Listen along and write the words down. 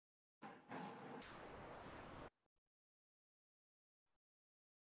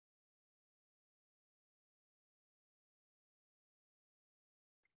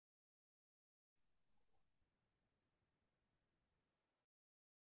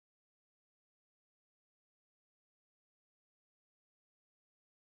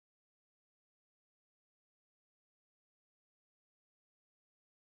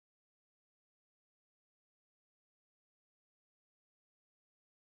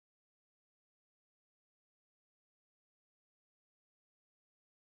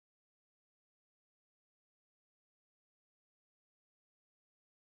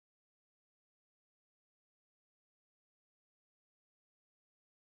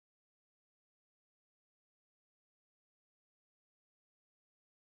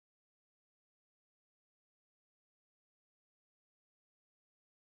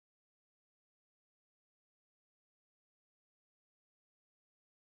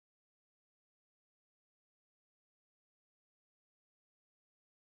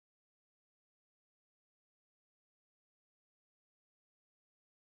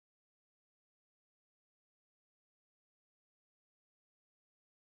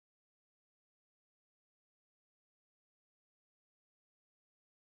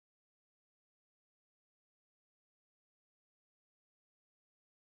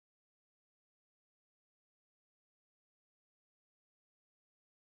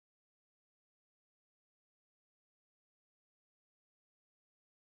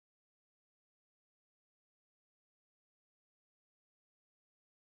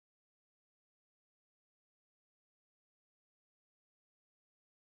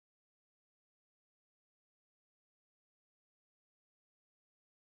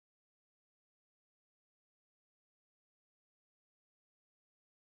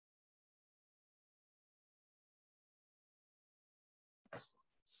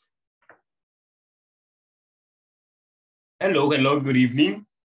Hello, hello, good evening.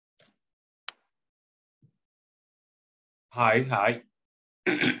 Hi, hi.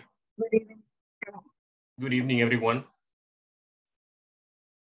 Good evening. Good evening, everyone.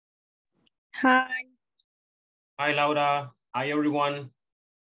 Hi. Hi, Laura. Hi, everyone.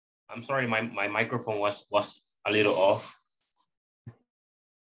 I'm sorry, my microphone was a little off.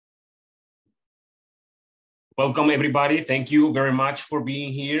 Welcome, everybody. Thank you very much for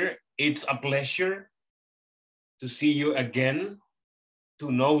being here. It's a pleasure to see you again,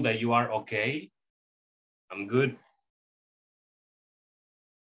 to know that you are okay. I'm good.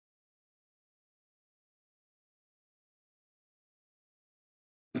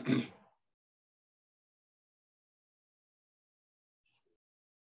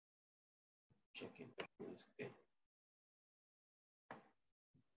 Checking. Okay.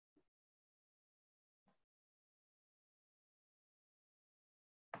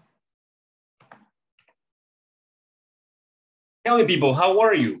 Tell me, people, how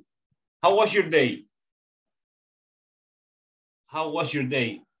are you? How was your day? How was your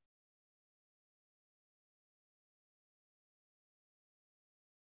day?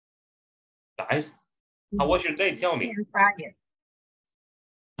 Guys, how was your day? Tell me. I'm tired.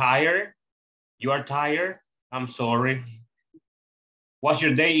 Tired? You are tired? I'm sorry. Was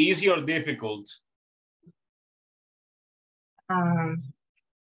your day easy or difficult?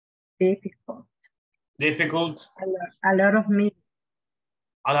 Difficult. Difficult? A lot of meetings.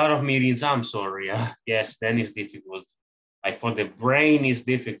 A lot of meetings, I'm sorry. Yes, then it's difficult. For the brain is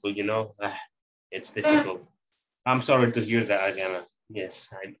difficult, you know. It's difficult. I'm sorry to hear that, Ariana. Yes,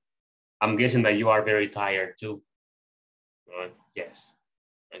 I'm guessing that you are very tired too. Yes,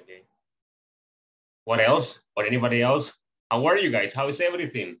 okay. What else? Or anybody else? How are you guys? How is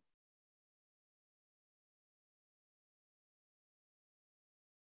everything?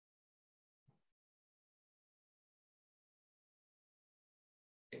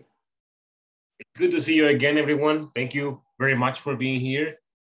 It's good to see you again, everyone. Thank you very much for being here.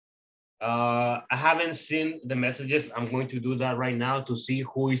 I haven't seen the messages. I'm going to do that right now to see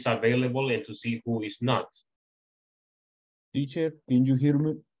who is available and to see who is not. Teacher, can you hear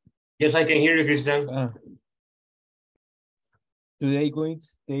me? Yes, I can hear you, Christian. Today going to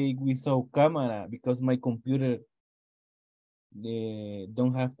stay without camera because my computer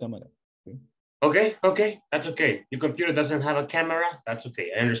don't have camera. Okay, that's okay. Your computer doesn't have a camera. That's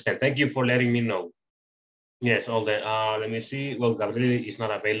okay. I understand. Thank you for letting me know. Yes, all the. Let me see. Well, Gabriel is not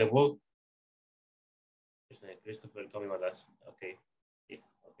available. Christopher, tell me about that. Okay.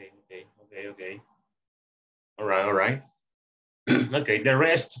 Okay. All right. Okay, the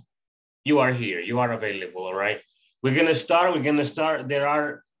rest, you are here. You are available. All right. We're gonna start. There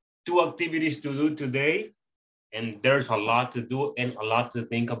are 2 activities to do today, and there's a lot to do and a lot to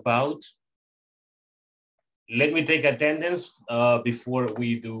think about. Let me take attendance before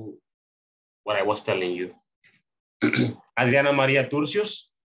we do what I was telling you. Adriana Maria Turcios.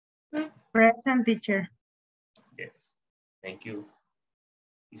 Present, teacher. Yes, thank you.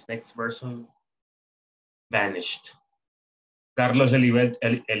 This next person vanished. Carlos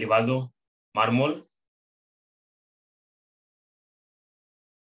Elivaldo Marmol.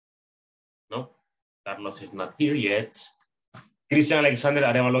 No, Carlos is not here yet. Christian Alexander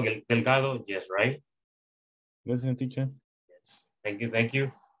Arevalo Delgado. Yes, right? Present, teacher. Yes, thank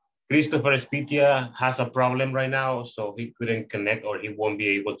you. Christopher Espitia has a problem right now, so he couldn't connect or he won't be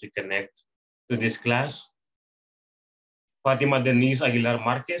able to connect to this class. Fatima Denise Aguilar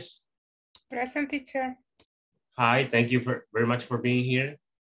Marquez. Present, teacher. Hi, thank you very much for being here.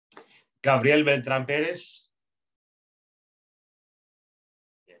 Gabriel Beltrán Perez.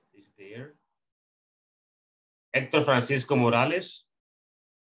 Yes, he's there. Héctor Francisco Morales.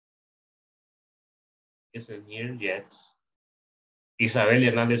 Isn't here yet. Isabel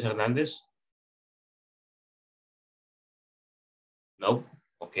Hernández Hernández. No,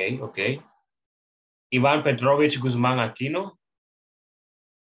 okay. Iván Petrovich Guzmán Aquino.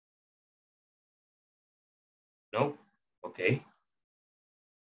 No, okay.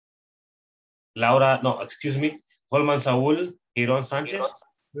 Laura, no, excuse me. Holman Saúl Girón Sánchez.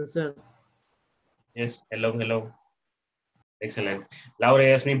 Present. Yes, hello. Excellent. Laura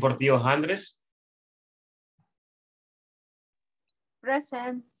Yasmin Portillo Andres.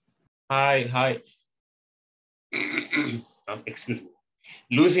 Present. Hi. Excuse me.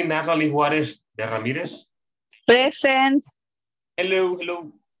 Lucy Natalie Juárez de Ramírez. Present.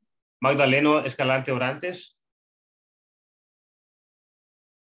 Hello. Magdaleno Escalante Orantes.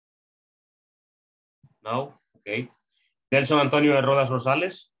 No, okay. Nelson Antonio de Rodas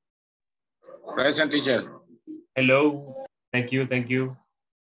Rosales. Present, teacher. Hello. Thank you.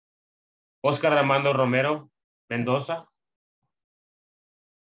 Oscar Armando Romero Mendoza.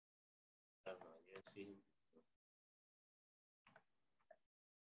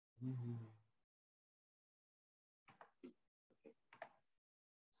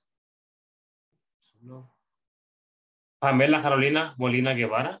 No. Pamela Carolina Molina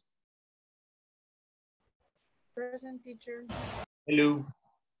Guevara. Present teacher. Hello.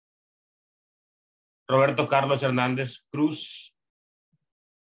 Roberto Carlos Hernández Cruz.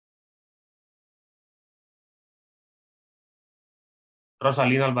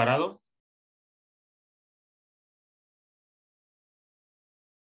 Rosalina Alvarado.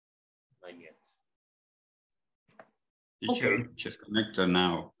 Not yet. Teacher, Okay. just connected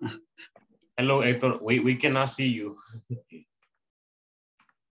now. Hello, Hector. We cannot see you.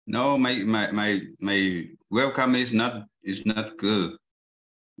 No, my webcam is not good.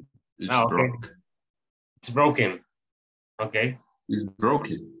 It's Oh, okay. broke. It's broken. Okay. It's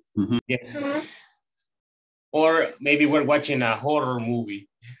broken. Yes. Or maybe we're watching a horror movie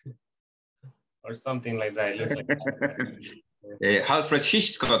or something like that. It looks like that. Alfred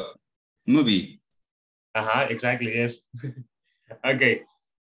Hitchcock movie. Exactly. Yes. Okay.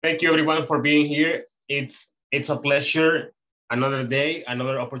 Thank you everyone for being here. It's a pleasure. Another day,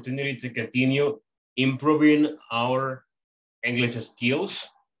 another opportunity to continue improving our English skills.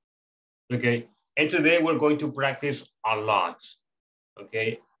 Okay. And today we're going to practice a lot.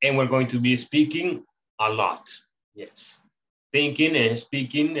 Okay. And we're going to be speaking a lot. Yes. Thinking and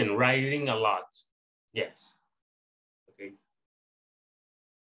speaking and writing a lot. Yes. Okay.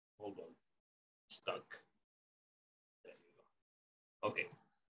 Hold on. Stuck. There you go. Okay.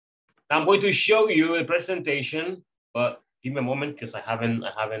 Now I'm going to show you the presentation, but give me a moment because I haven't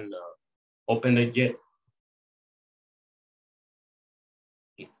opened it yet.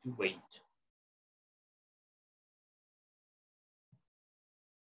 Need to wait.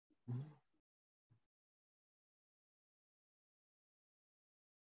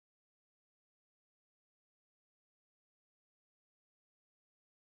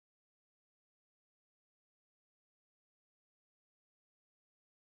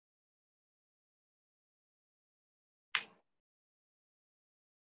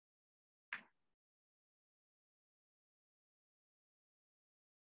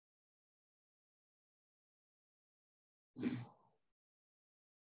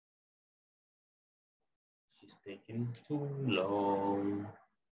 She's taking too long.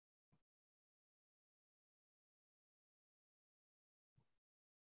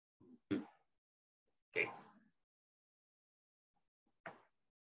 Okay.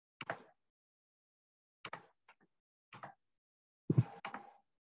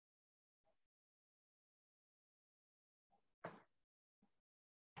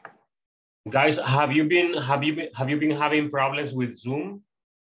 Guys, have you been having problems with Zoom?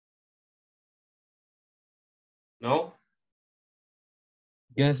 No?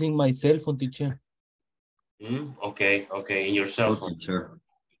 Guessing my cell phone, teacher. Okay, in your cell phone. Teacher.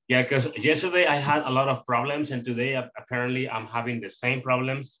 Yeah, because yesterday I had a lot of problems and today apparently I'm having the same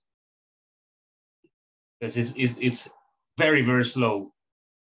problems. Because it's very, very slow.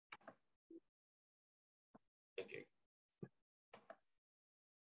 Okay.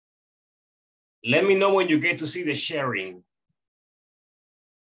 Let me know when you get to see the sharing.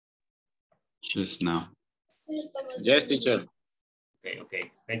 Just now. Yes, teacher.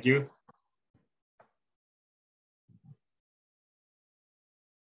 Okay, thank you.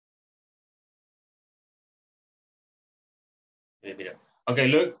 Okay,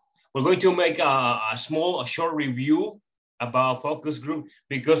 look, we're going to make a short review about focus group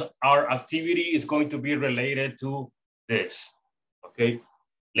because our activity is going to be related to this. Okay,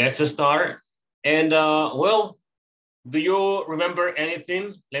 let's start. And well, do you remember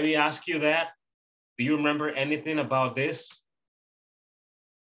anything? Let me ask you that. Do you remember anything about this?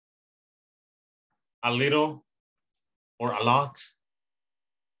 A little or a lot?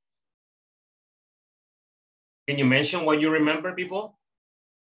 Can you mention what you remember, people?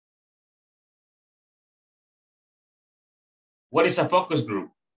 What is a focus group?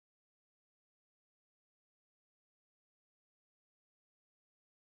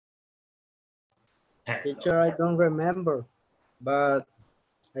 Teacher, I don't remember, but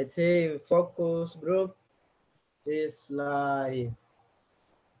I'd say focus group is like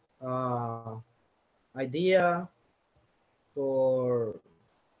idea for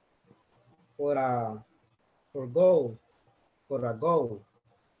goal, for a goal.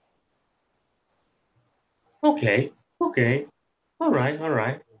 Okay. All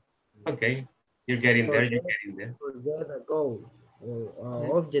right. Okay, you're getting there. Forget a goal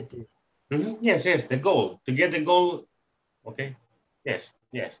or objective. Yes, the goal. To get the goal. Okay. Yes.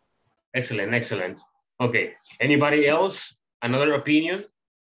 Excellent. Okay. Anybody else? Another opinion?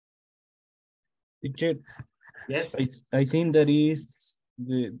 Teacher, Yes. I think that is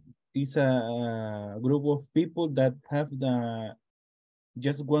a group of people that have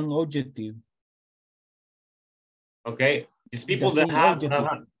just one objective. Okay, these people The that same have, objective.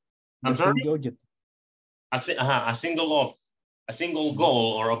 I'm The sorry? same objective. A single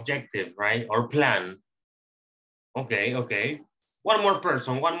goal or objective, right? Or plan. Okay, okay. One more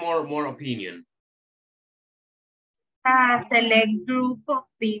person, one more opinion. A select group of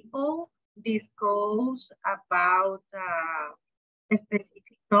people discuss about a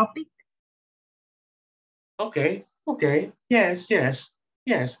specific topic. Okay, okay. Yes, yes,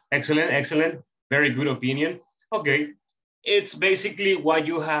 yes. Excellent, excellent. Very good opinion. Okay. It's basically what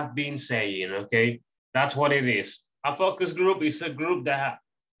you have been saying, okay? That's what it is. A focus group is a group that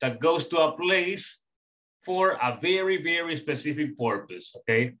goes to a place for a very, very specific purpose,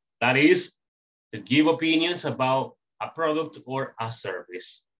 okay? That is to give opinions about a product or a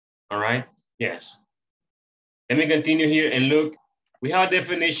service, all right? Yes. Let me continue here and look. We have a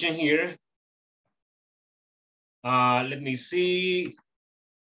definition here. Let me see.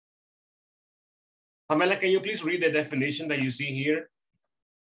 Pamela, can you please read the definition that you see here?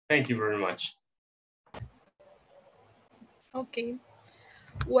 Thank you very much. Okay.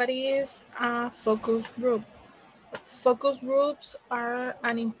 What is a focus group? Focus groups are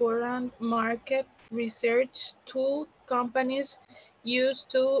an important market research tool companies use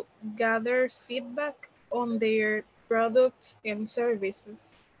to gather feedback on their products and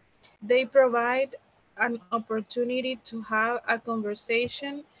services. They provide an opportunity to have a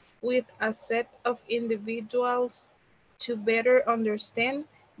conversation with a set of individuals to better understand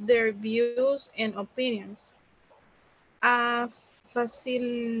their views and opinions. A, a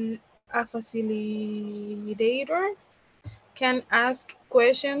facilitator can ask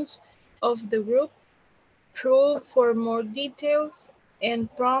questions of the group, probe for more details,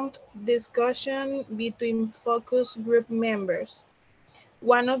 and prompt discussion between focus group members.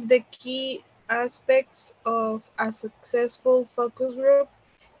 One of the key aspects of a successful focus group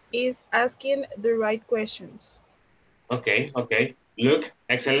is asking the right questions. Okay, okay. Luke,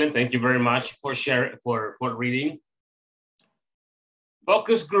 excellent. Thank you very much for sharing, for reading.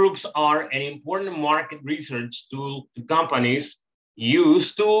 Focus groups are an important market research tool to companies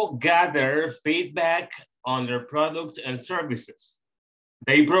use to gather feedback on their products and services.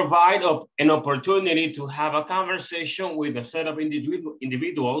 They provide an opportunity to have a conversation with a set of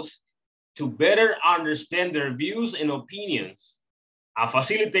individuals to better understand their views and opinions. A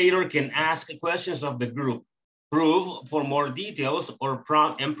facilitator can ask questions of the group, prove for more details, or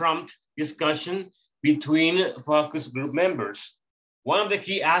prompt discussion between focus group members. One of the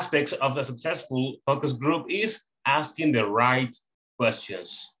key aspects of a successful focus group is asking the right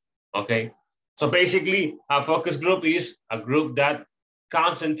questions, okay? So basically, a focus group is a group that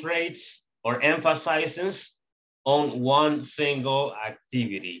concentrates or emphasizes on one single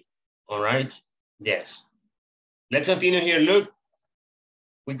activity, all right? Yes. Let's continue here, Luke.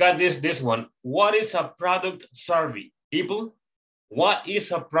 We got this one. What is a product survey? People, what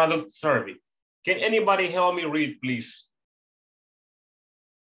is a product survey? Can anybody help me read, please?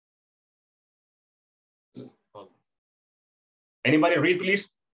 Anybody read, please?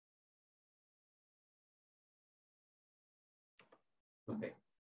 Okay,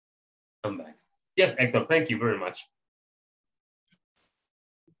 I'm back. Yes, Hector, thank you very much.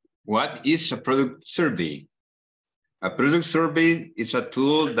 What is a product survey? A product survey is a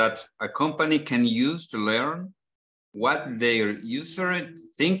tool that a company can use to learn what their users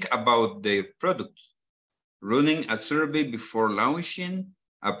think about their products. Running a survey before launching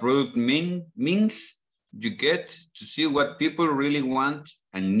a product means you get to see what people really want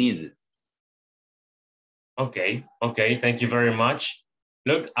and need. Okay, okay, thank you very much.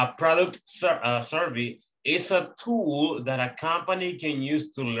 Look, a product survey is a tool that a company can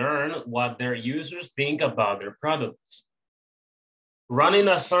use to learn what their users think about their products. Running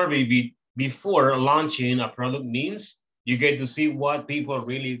a survey before launching a product means you get to see what people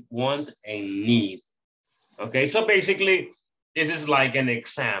really want and need. Okay, so basically, this is like an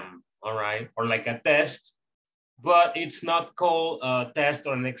exam, all right, or like a test, but it's not called a test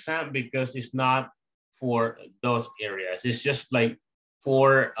or an exam because it's not for those areas. It's just like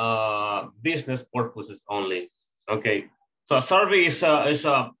for business purposes only. Okay, so a survey is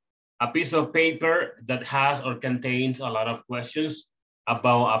a piece of paper that has or contains a lot of questions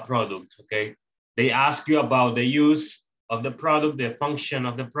about a product. Okay, they ask you about the use of the product, the function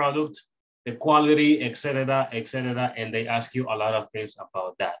of the product, the quality, etc., etc., and they ask you a lot of things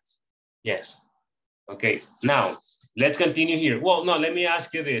about that. Yes. Okay. Now let's continue here. Well, no, let me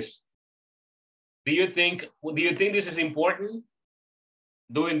ask you this. Do you think this is important?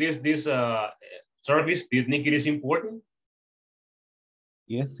 Doing this service, do you think it is important?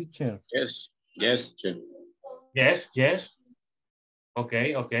 Yes, teacher. Yes, yes, teacher. Yes, yes.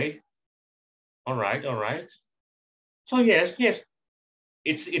 Okay, okay. All right, all right. So yes, yes,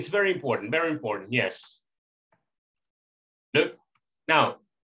 it's very important, yes. Look, now,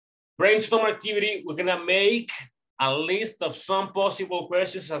 brainstorm activity, we're gonna make a list of some possible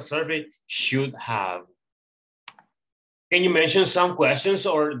questions a survey should have. Can you mention some questions,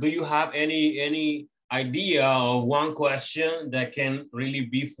 or do you have any idea of one question that can really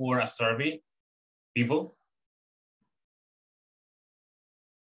be for a survey, people?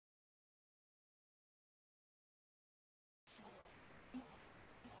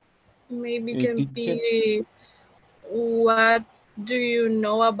 Maybe Teacher, can be, what do you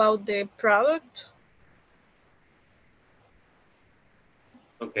know about the product?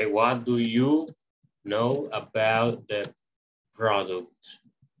 Okay, what do you know about the product?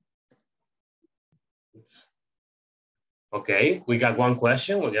 Okay, we got one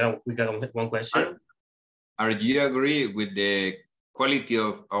question. We got one question. Are you agree with the quality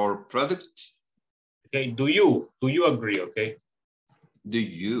of our product? Okay, do you agree? Okay. Do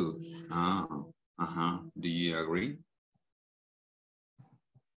you? Do you agree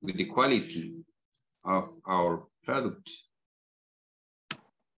with the quality of our product?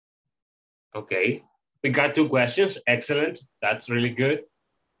 Okay, we got two questions. Excellent. That's really good.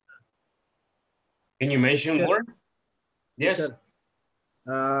 Can you mention Sure. more? Yes.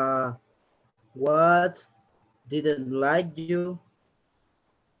 Sure. What didn't like you?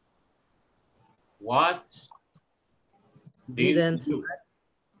 What Didn't you?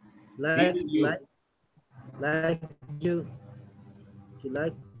 like Didn't you? like you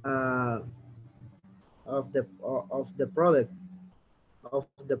like of the product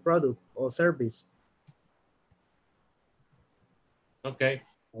or service. Okay.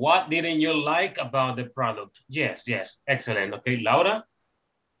 What didn't you like about the product? Yes, yes. Excellent. Okay, Laura?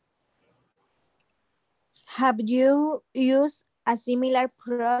 Have you used a similar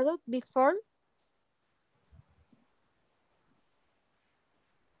product before?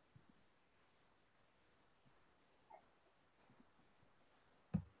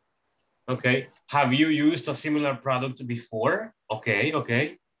 Okay. Have you used a similar product before? Okay,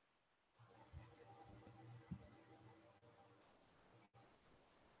 okay.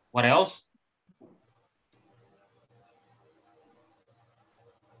 What else?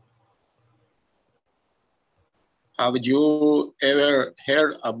 Have you ever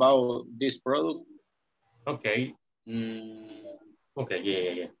heard about this product? Okay. Okay,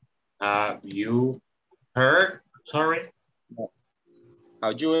 yeah. Have you heard? Sorry.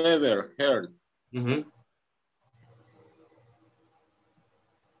 Have you ever heard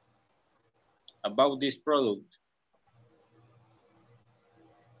about this product?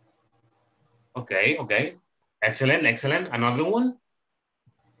 Okay, okay. Excellent, excellent. Another one?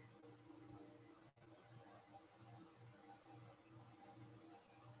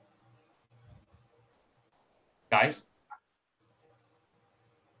 Guys?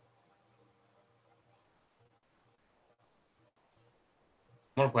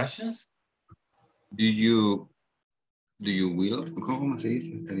 More questions? Do you will? ¿Cómo se dice?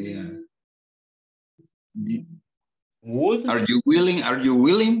 Would? Are you willing? Are you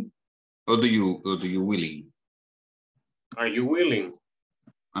willing? Or do you willing? Are you willing?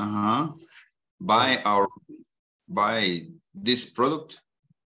 Buy this product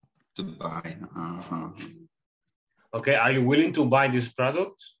to buy. Okay, are you willing to buy this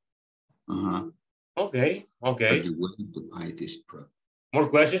product? Okay, Are okay. you willing to buy this product? More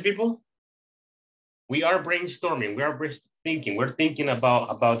questions, people? We are brainstorming. We are thinking. We're thinking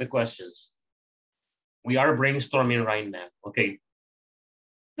about the questions. We are brainstorming right now. Okay.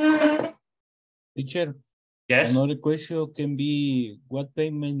 Teacher. Yes. Another question can be, what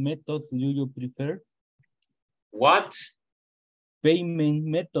payment methods do you prefer? What payment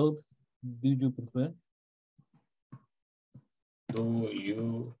methods do you prefer? Do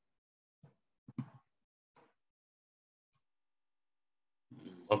you?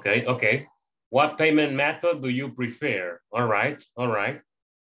 Okay, okay. What payment method do you prefer? All right, all right.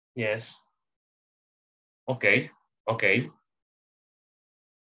 Yes. Okay, okay.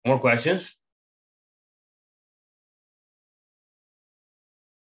 More questions?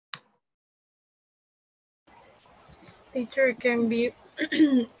 Teacher, can be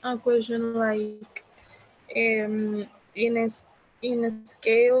a question like, in a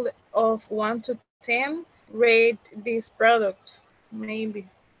scale of 1 to 10, rate this product, maybe.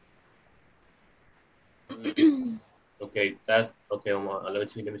 Okay, okay, let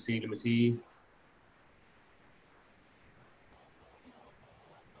me see.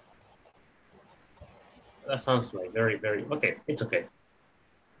 That sounds like very, okay, it's okay.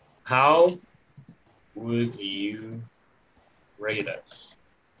 How would you rate us?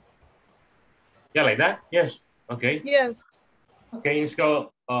 Yeah, like that? Yes. Okay. Yes. Okay, let's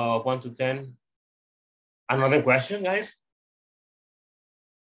go 1 to 10. Another question, guys?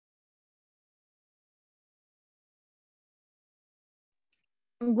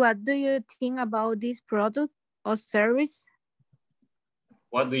 What do you think about this product or service?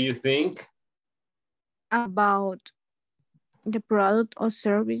 What do you think? About the product or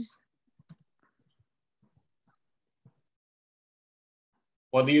service?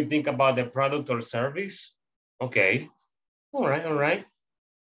 What do you think about the product or service? Okay. All right, all right.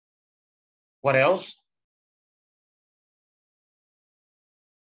 What else?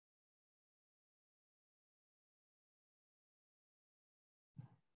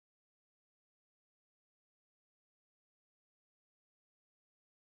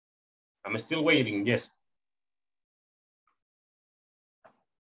 I'm still waiting, yes.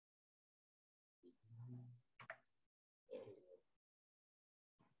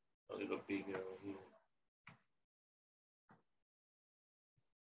 A little bigger here.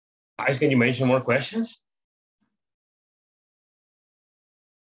 Guys, can you mention more questions?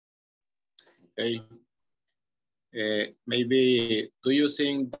 Okay. Maybe do you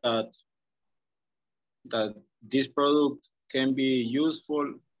think that this product can be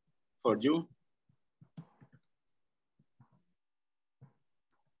useful for you?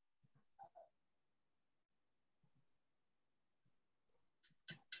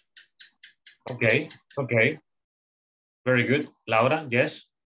 Okay, okay. Very good. Laura, yes?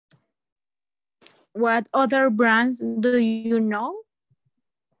 What other brands do you know?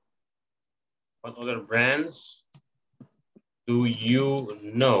 What other brands do you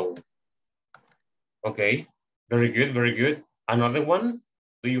know? Okay, very good, very good. Another one?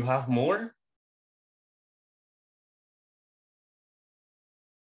 Do you have more?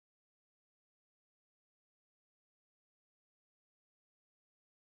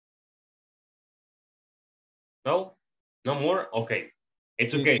 No? No more? Okay.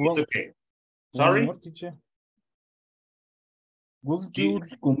 It's okay, it's okay. Sorry? One more, teacher. Would You- you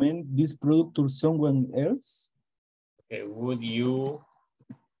recommend this product to someone else? Okay, would you?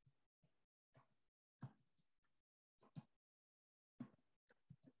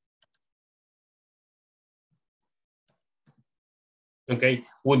 Okay,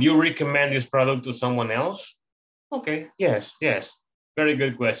 would you recommend this product to someone else? Okay, yes, yes. Very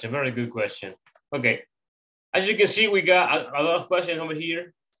good question, very good question. Okay, as you can see, we got a lot of questions over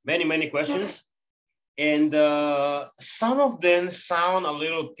here, many, many questions. And some of them sound a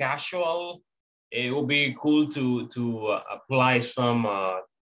little casual. It would be cool to apply some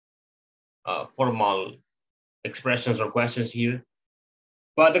formal expressions or questions here.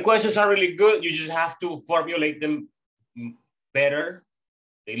 But the questions are really good. You just have to formulate them better.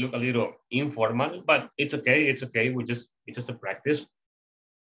 They look a little informal, but it's okay. It's okay. It's just a practice.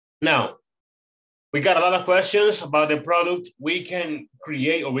 Now, we got a lot of questions about the product. We can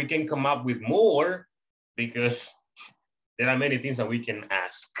create or we can come up with more because there are many things that we can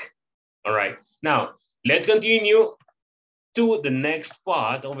ask. All right. Now, let's continue to the next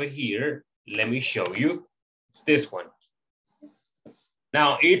part over here. Let me show you. It's this one.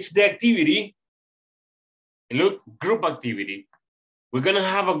 Now, it's the activity. Look, group activity. We're going to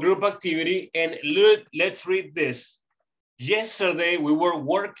have a group activity. And look, let's read this. Yesterday, we were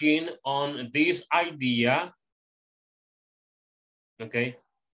working on this idea. Okay.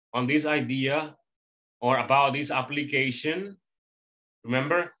 On this idea or about this application.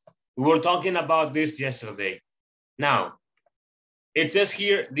 Remember? We were talking about this yesterday. Now, it says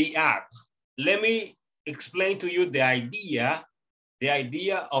here the app. Let me explain to you the idea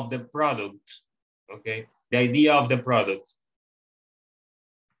of the product. Okay, the idea of the product.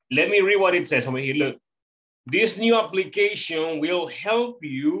 Let me read what it says over here. Look, this new application will help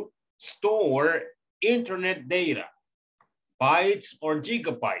you store internet data, bytes or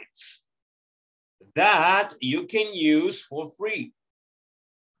gigabytes that you can use for free.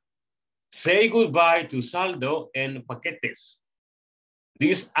 Say goodbye to saldo and paquetes.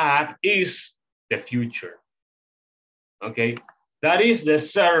 This app is the future. Okay, that is the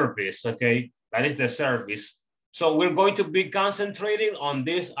service. Okay, that is the service. So we're going to be concentrating on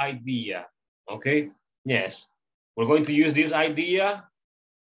this idea. Okay, yes, we're going to use this idea.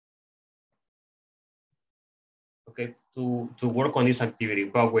 Okay, to work on this activity.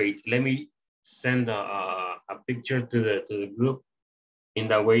 But wait, let me send a picture to the group. In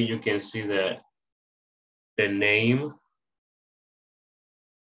that way, you can see the name.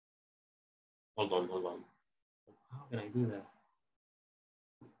 Hold on. How can I do that?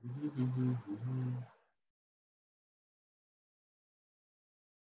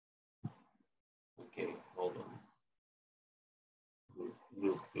 Okay, hold on.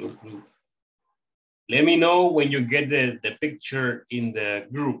 Group. Let me know when you get the picture in the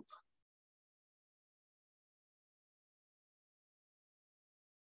group.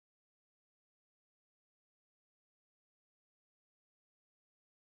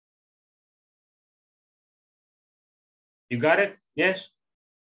 You got it? Yes?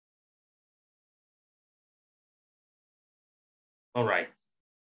 All right. I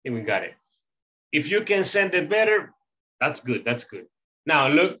think we got it. If you can send it better, that's good. That's good. Now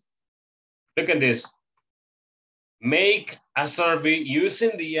look at this. Make a survey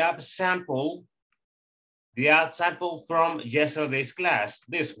using the app sample from yesterday's class,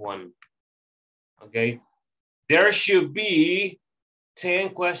 this one. Okay. There should be 10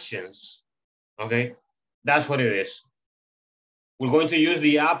 questions. Okay. That's what it is. We're going to use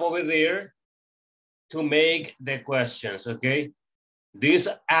the app over there to make the questions. Okay. This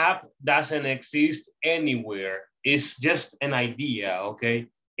app doesn't exist anywhere. It's just an idea, okay?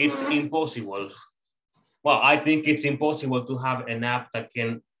 It's impossible. Well, I think it's impossible to have an app that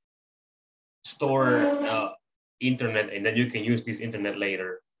can store internet and then you can use this internet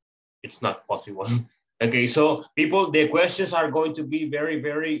later. It's not possible. Okay, so people, the questions are going to be very,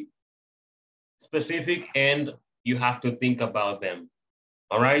 very specific and you have to think about them.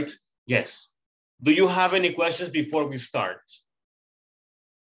 All right? Yes. Do you have any questions before we start?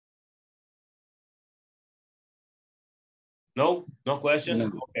 No? No questions?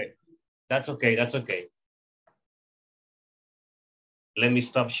 No. Okay. That's okay. That's okay. Let me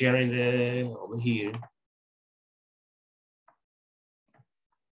stop sharing the over here.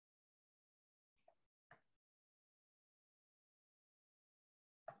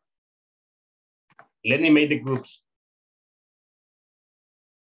 Let me make the groups.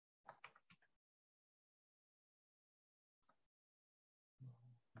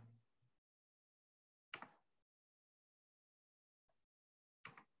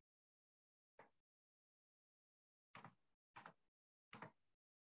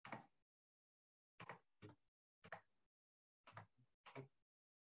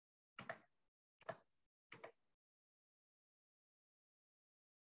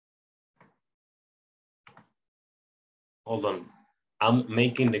 Hold on. I'm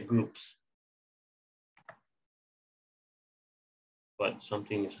making the groups. But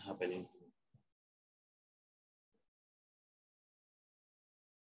something is happening.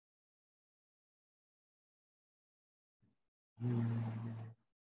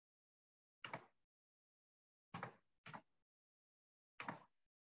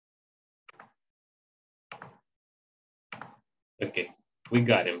 Okay, we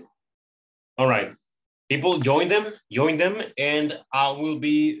got him. All right. People join them, and I will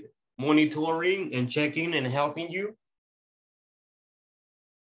be monitoring and checking and helping you.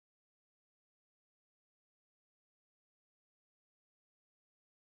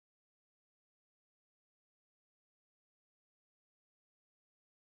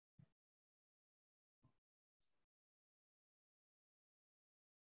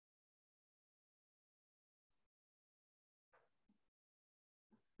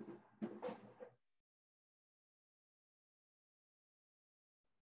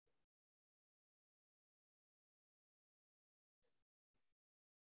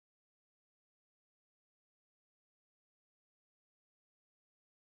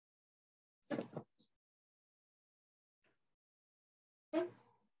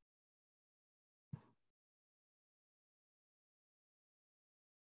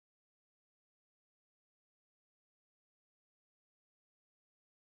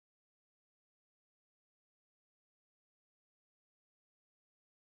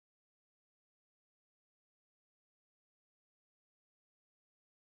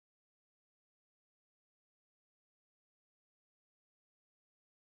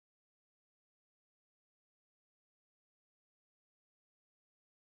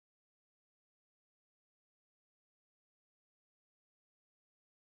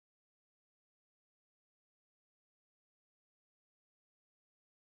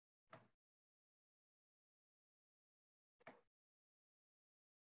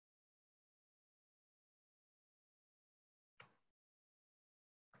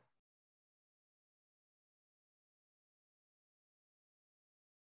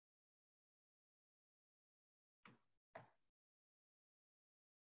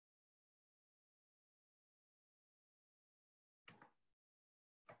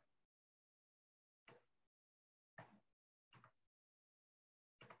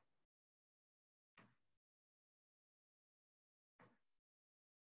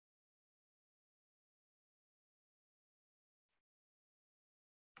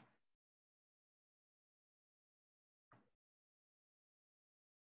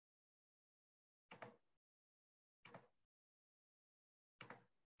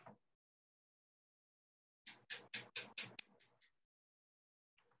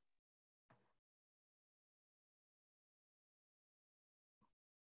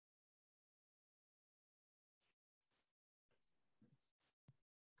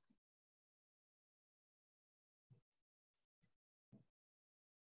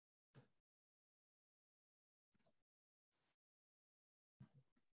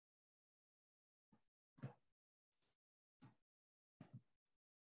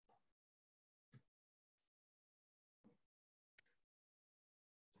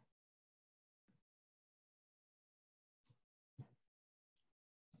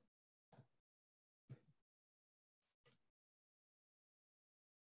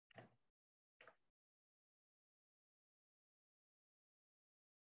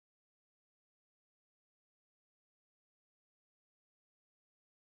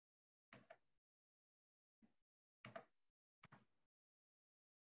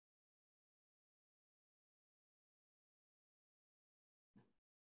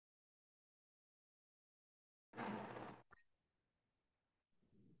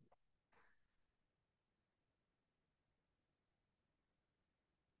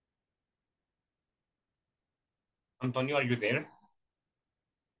 Antonio, are you there?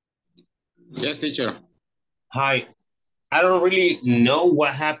 Yes, teacher. Hi. I don't really know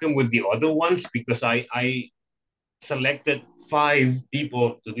what happened with the other ones because I selected 5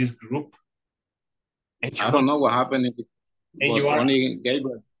 people to this group. And I don't know what happened. It and was you are only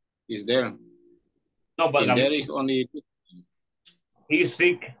Gabriel is there. no, but In there is only he's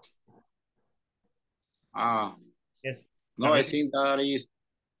sick. Yes. no, I think that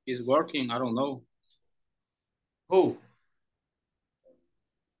is working. I don't know. Who?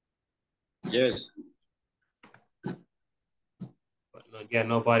 Yes. But no, yeah,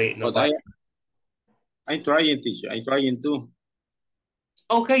 nobody. But I'm trying, teacher. I'm trying to.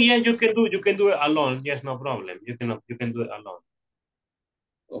 Okay, yeah, you can do it alone. Yes, no problem. You can do it alone.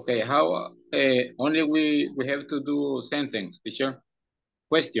 Okay, how only we have to do sentence, teacher?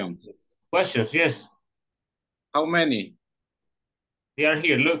 Question. Questions, yes. How many? They are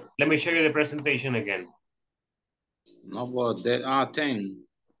here. Look, let me show you the presentation again. No, but there are 10.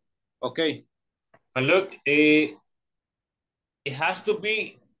 Okay. And look, it has to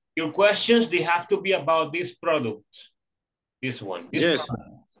be your questions. They have to be about this product. This one. This yes.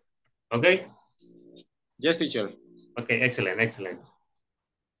 product. Okay. Yes, teacher. Okay. Excellent. Excellent.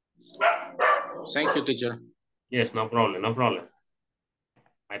 Thank you, teacher. Yes. No problem. No problem.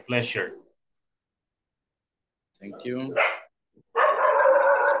 My pleasure. Thank you.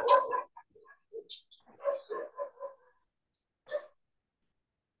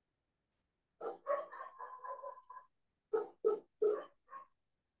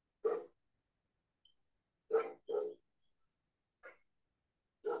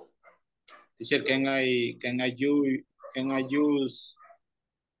 Teacher, can I use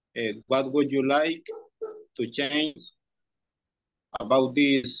what would you like to change about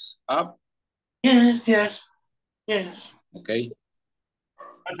this app? Yes. Yes. Yes. Okay.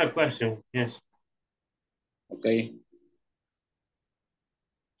 That's a question. Yes. Okay.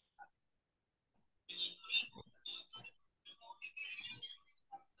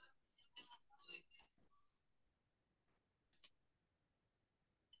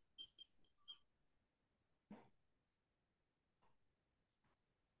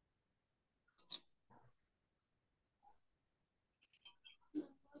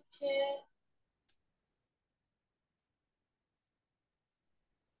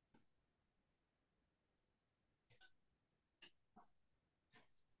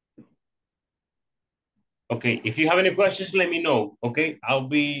 Okay. If you have any questions, let me know. Okay. I'll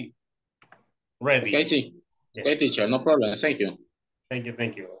be ready. Okay, see. Yes. Okay, teacher, no problem. Thank you. Thank you.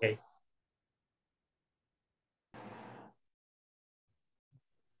 Thank you. Okay.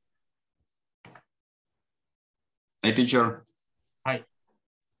 Hey, teacher. Hi.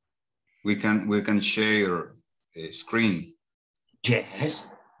 We can share a screen. Yes.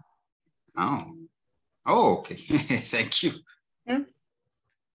 Oh, okay. Thank you.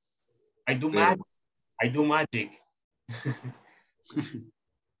 I do magic. I do magic.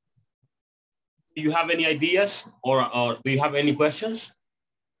 Do you have any ideas or do you have any questions?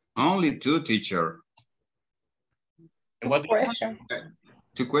 Only 2, teacher. What question?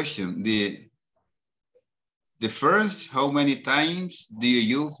 2 questions. The first, how many times do you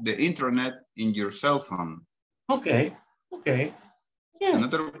use the internet in your cell phone? Okay. Okay. Yeah.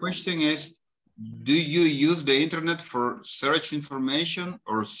 Another question is, do you use the internet for search information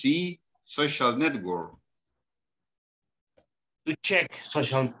or see social network? To check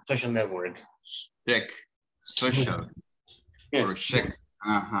social network. Check social. Yes. Or check.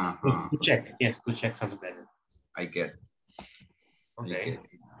 To check. Yes, to check sounds better. I get. Okay. I get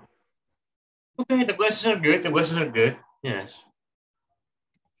it. Okay, the questions are good. The questions are good. Yes.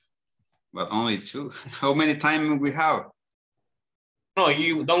 But only 2. How many times we have? No,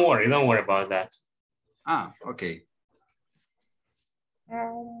 you don't worry. Don't worry about that. Okay.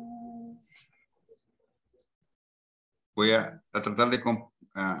 Voy a tratar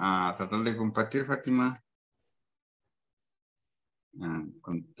de compartir, Fátima.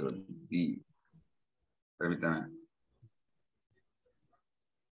 Control B. Permítame.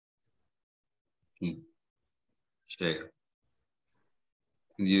 Share.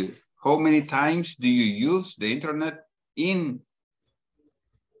 How many times do you use the internet in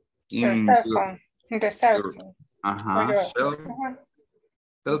the cell phone?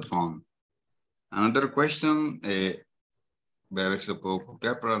 Cell phone. Another question. Voy a ver si lo puedo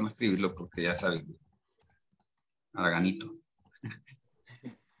copiar para no escribirlo porque ya saben. Araganito.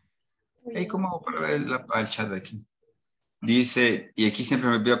 Hey, ¿cómo hago para ver el chat de aquí? Dice, y aquí siempre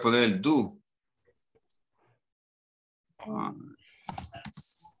me voy a poner el do.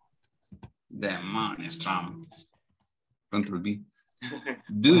 Demonios, Trump. Control B.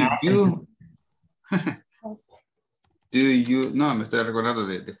 Do you? Do you, no, me estoy recordando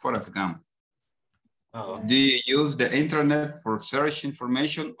de Forrest Gump. Oh. Do you use the internet for search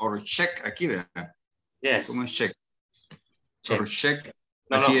information or check? Aquí, ¿verdad? Yes. ¿Cómo es check? Check. Or check.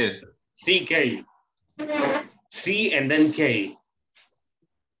 No, Así no. es. CK. C and then K.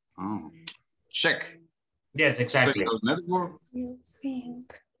 Oh. Check. Yes, exactly. Social network. You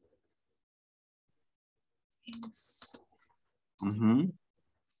think. Yes.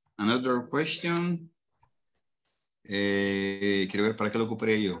 Another question. Quiero ver para qué lo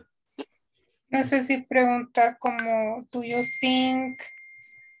ocuparé yo. No sé si preguntar como, do you think,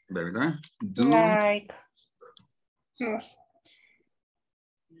 ¿Verdad? Do. like, no sé.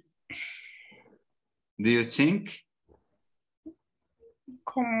 Do you think?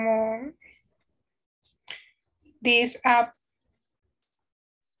 Como, this app,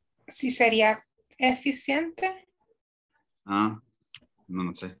 si sería eficiente. Ah,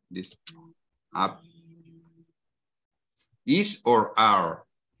 no sé. This app. Is or are?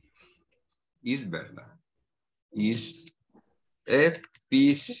 Is, ¿verdad? Is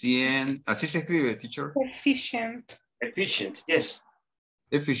efficient. Así se escribe, teacher. Efficient. Efficient, yes.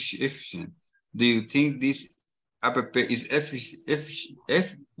 Efficient. Do you think this app is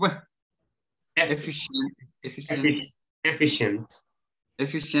Efficient.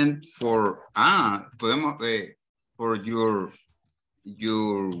 Efficient for, podemos, for your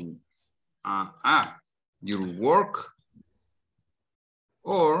work,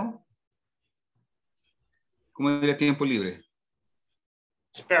 or, ¿cómo diría tiempo libre?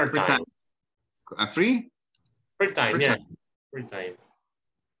 Spare time. Free? Free time, Free yeah. time. Free time.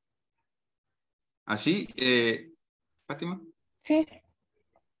 Así, Fátima? Sí.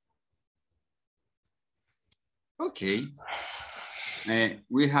 Okay.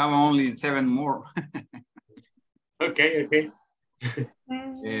 We have only 7 more. Okay.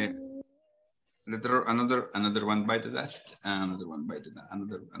 Another one by the dust. Another one by the dust.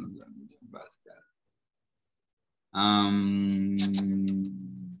 Another by the dust.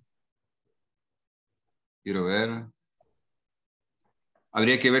 Quiero ver.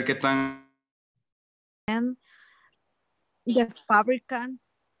 Habría que ver qué tan. The fabricant,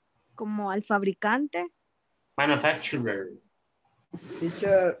 como al fabricante. Manufacturer.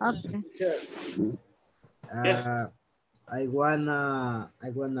 Teacher, Okay. teacher. Yes. I wanna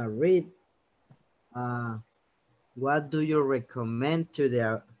read. What do you recommend to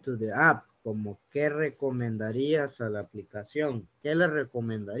the app? Como qué recomendarías a la aplicación? ¿Qué le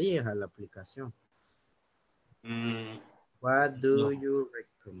recomendarías a la aplicación? What do you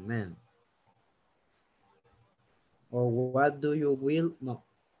recommend? Or what do you will no?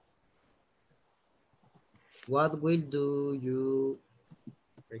 What will do you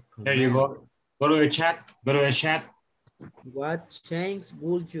recommend? There you go. Go to the chat. Go to the chat. What change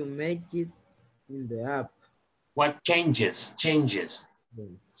would you make it in the app? What changes? Changes.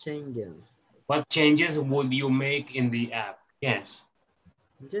 What changes would you make in the app? Yes.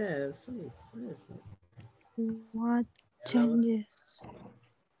 Yes. What changes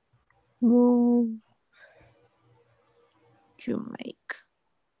would you make?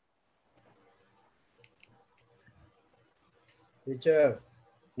 Teacher.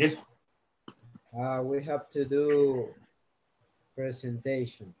 Yes. We have to do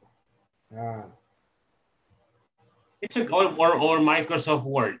presentation. It's or Microsoft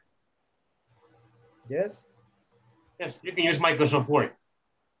Word. Yes. Yes, you can use Microsoft Word.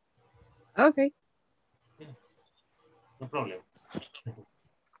 Okay. Yeah. No problem.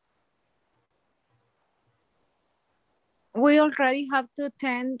 We already have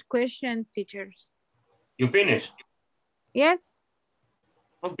 10 question, teachers. You finished? Yes.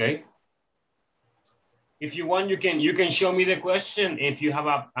 Okay. If you want, you can show me the question. If you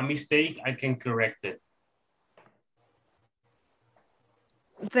have a mistake, I can correct it.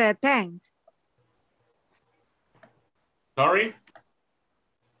 The 10. Sorry?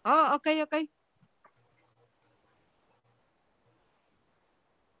 Oh, okay.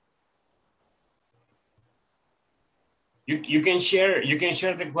 You can share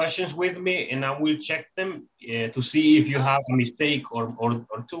the questions with me, and I will check them to see if you have a mistake or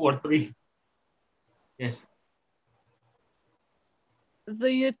 2 or 3. Yes. Do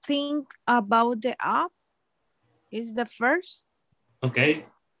you think about the app? Is the first. Okay.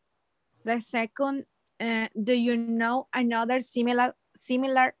 The second, do you know another similar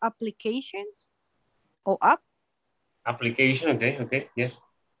applications or app? Application, okay, yes.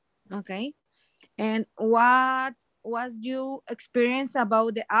 Okay. And what was your experience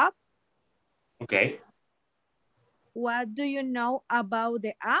about the app? Okay. What do you know about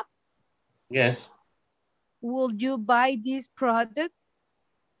the app? Yes. Would you buy this product?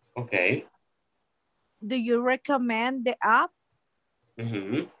 Okay. do you recommend the app?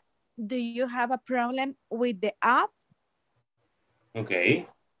 Mm-hmm. Do you have a problem with the app? Okay.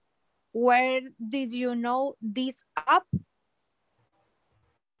 Where did you know this app?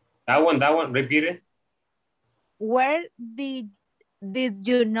 That one, repeat it. Where did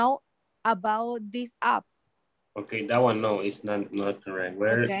you know about this app? Okay, that one, no, it's not correct.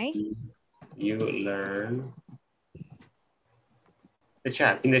 Where Okay. did you learn? The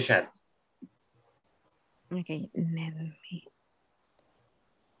chat, in the chat. Okay, let me.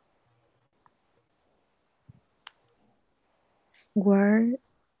 Where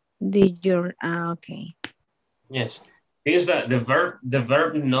did you, okay. Yes, is that the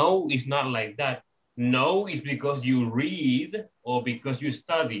verb know is not like that. Know is because you read or because you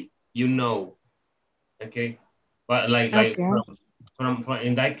study, you know. Okay, but like Okay. from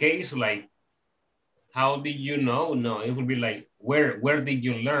in that case, like, how did you know? No, it would be like, where did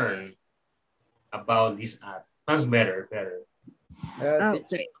you learn about this app? Sounds better.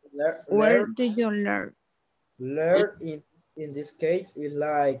 Okay. Where Learn did you learn? learn in this case is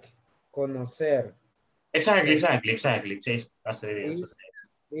like conocer. Exactly. That's the answer.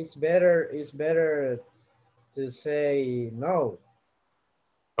 It's better to say no.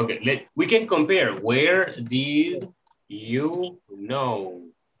 Okay, we can compare. Where did you know?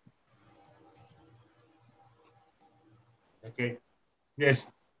 Okay. Yes.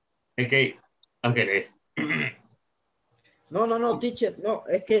 Okay. Okay. No, teacher. No,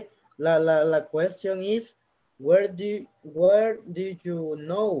 es que la question is where did you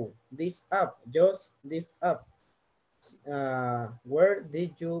know this app? Just this app. Where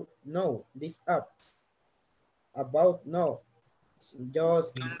did you know this app? About no.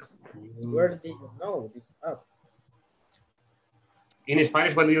 Just where did you know this app? In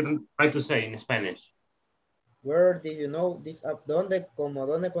Spanish, what do you try to say in Spanish? Where did you know this app? ¿Dónde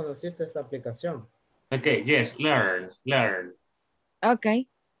conociste esta aplicación? Okay, yes, learn. Okay.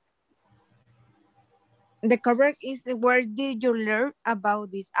 The correct is where did you learn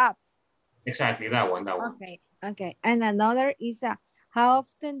about this app? Exactly, that one. Okay. And another is how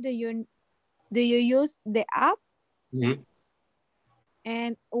often do you use the app? Mm-hmm.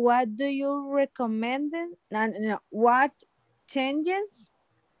 And what do you recommend? No, what changes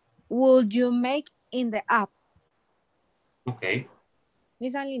would you make in the app? Okay.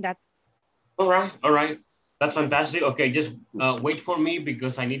 It's only that. All right. That's fantastic. Okay, just wait for me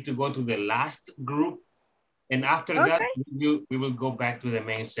because I need to go to the last group. And after that, we will go back to the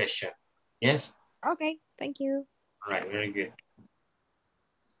main session. Yes? Okay, thank you. All right, very good.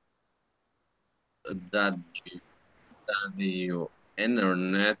 That the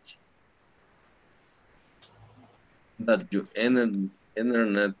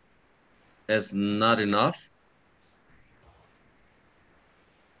internet is not enough.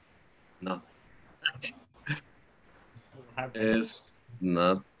 No. Is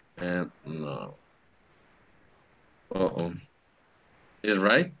not no. Uh-oh. Is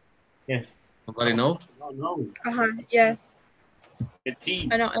right? Yes. Nobody know? No. Yes. The T.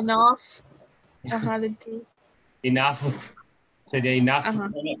 I know enough. The T. Enough. So the enough.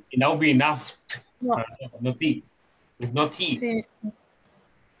 Enough be enough. No. No T. With no T. Sí.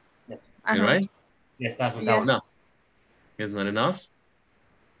 Yes. You right? Yes, that's what Yes. that one. No. Is not enough?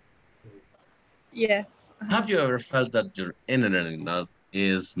 Yes. Have you ever felt that your internet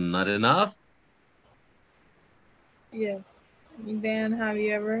is not enough? Yes. Then have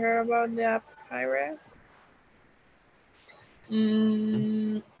you ever heard about the app pirate?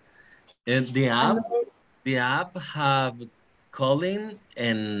 And the app have calling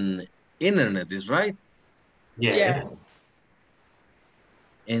and internet, is right? Yes.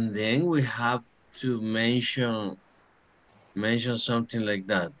 And then we have to mention something like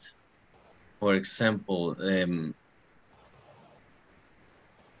that. For example,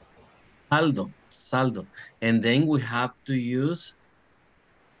 saldo, and then we have to use.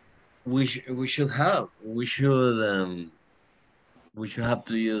 We should have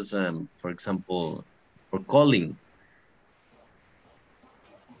to use for example, for calling.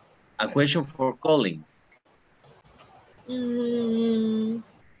 A question for calling.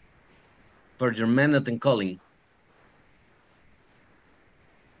 For your minute and calling.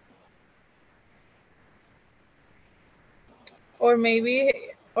 Or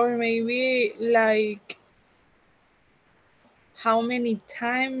maybe like how many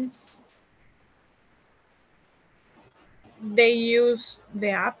times they use the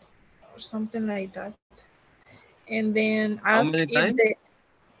app or something like that. And then ask many if times? they,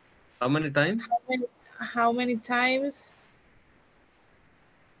 How many times? how many times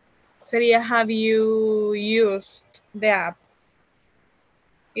sería have you used the app?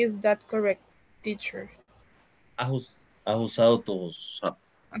 Is that correct? teacher. ¿Has usado tus app?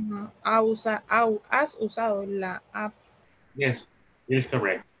 Has usado la app. Yes, it is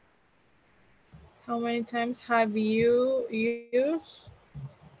correct. How many times have you used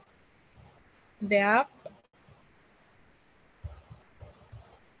the app?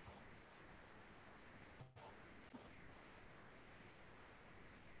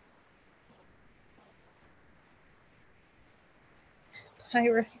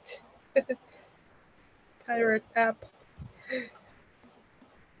 Pirate. Pirate app.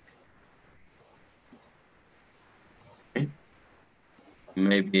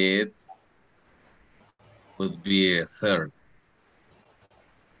 Maybe it would be a third.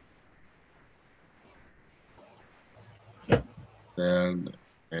 Third.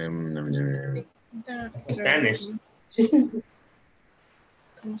 Spanish.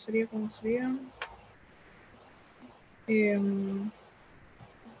 ¿Cómo sería? ¿Cómo sería?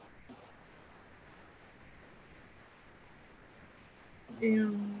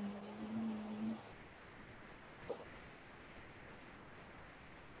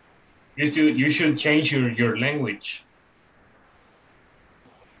 You should change your language.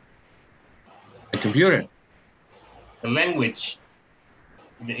 The computer. The language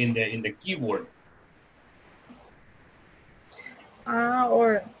in the keyboard.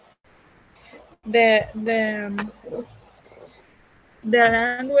 Or the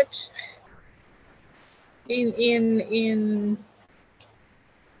language in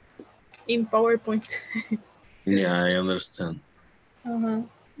PowerPoint. Yeah, I understand.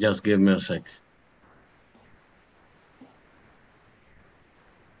 Just give me a sec.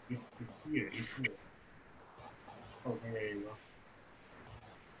 It's here. It's here. Okay, there you go.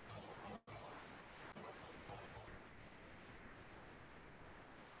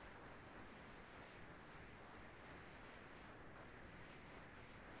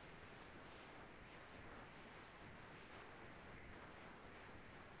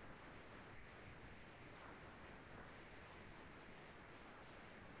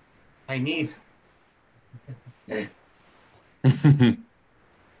 Chinese.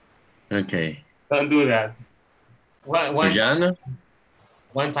 Okay. Don't do that.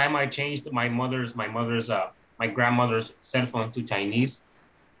 One time I changed my grandmother's cell phone to Chinese.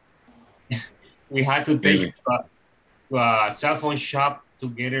 We had to take it to a cell phone shop to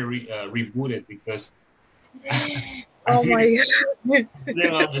get it rebooted because Oh my God.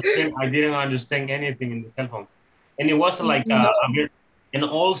 I didn't understand anything in the cell phone, and it was like an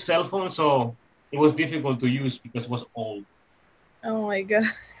old cell phone, so it was difficult to use because it was old. Oh my God.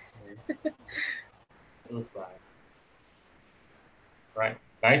 It was bad. Right,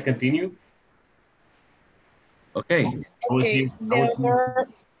 guys, continue. Okay.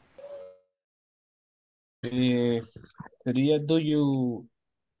 Sería do you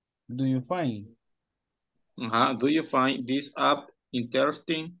find? Do you find this app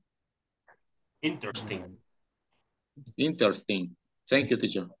interesting? Interesting. Interesting. Thank you,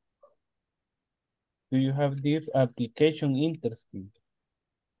 teacher. Do you have this application interesting?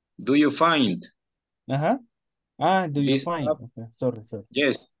 Do you find? Do you this find? app? Okay. Sorry.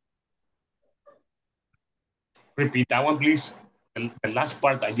 Yes. Repeat that one, please. The last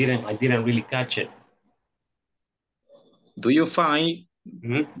part I didn't really catch it. Do you find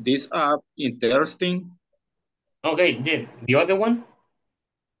this app interesting? Okay, the other one?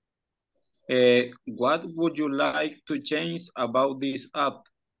 What would you like to change about this app?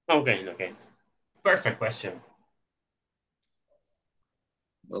 Okay. Perfect question.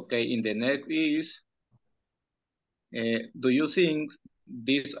 Okay, in the next is, do you think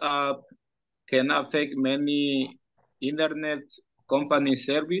this app can affect many internet company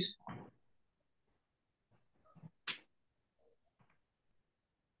service?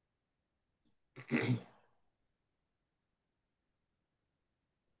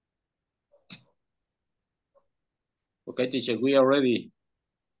 Okay, teacher, we are ready.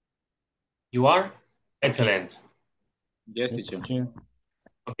 You are? Excellent. Yes, teacher.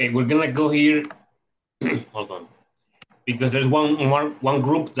 Okay, we're gonna go here. Hold on. Because there's one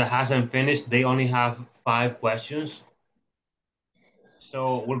group that hasn't finished. They only have 5 questions.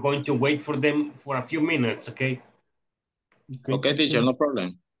 So we're going to wait for them for a few minutes, okay? Okay, teacher, no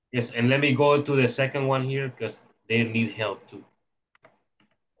problem. Yes, and let me go to the second one here because they need help too.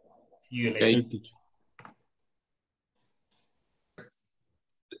 See you later. Okay, teacher.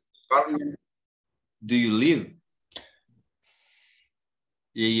 Department do you live?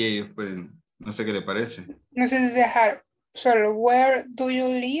 Y ellos pueden, no sé qué le parece. No sé si dejar solo where do you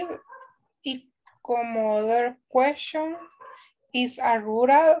live y como other question is a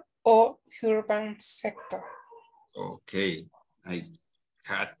rural or urban sector. Okay, I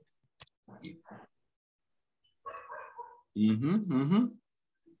had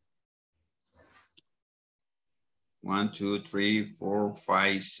 1, 2, 3, 4,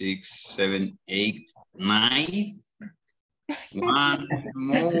 5, 6, 7, 8, 9. One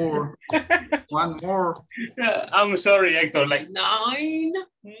more. One more. I'm sorry, Hector. Like 9?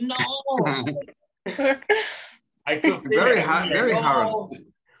 No. I could very hard. Very hard.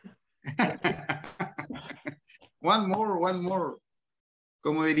 One more.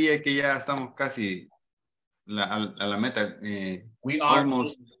 ¿Cómo diría que ya estamos casi a la meta? We are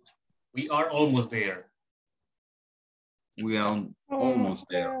almost there. We are almost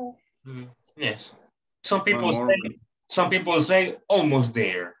there. Yes. Some people say almost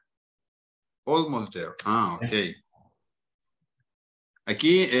there. Almost there. Ah, ok.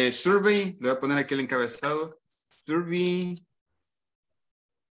 Aquí, survey, le voy a poner aquí el encabezado. Survey.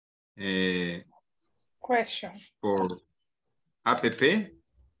 Question. Por app.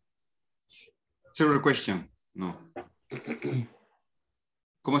 Survey question. No.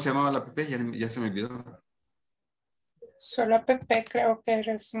 ¿Cómo se llamaba la app? Ya se me olvidó. Solo app creo que es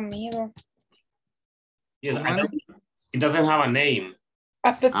resumido. Yes, it doesn't have a name.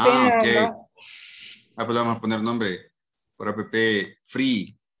 App okay. no. Ah, pues le vamos a poner nombre por app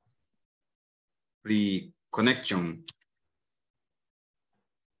free. Free connection.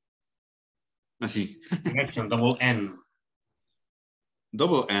 Así. Connection, double N.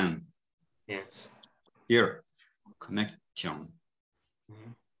 Double N. Yes. Here. Connection.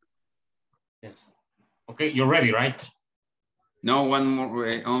 Yes. Okay, you're ready, right? No, one more,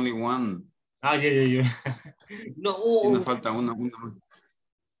 only one. Ah, yeah. No. Y nos falta una.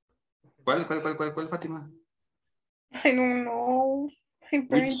 ¿Cuál, Fátima? I don't know.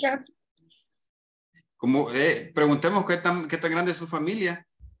 Como, preguntemos qué tan grande es su familia.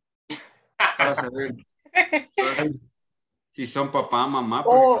 Para saber si son papá, mamá.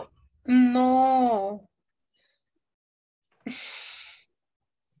 Oh, no.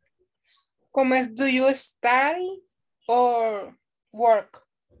 ¿Cómo es? Do you study or work?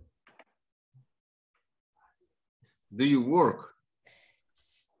 Do you work?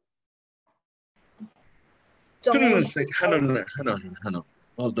 Hold on.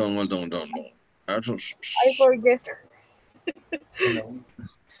 Hold on. I forget.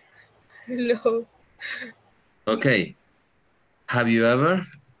 Hello. Okay. Have you ever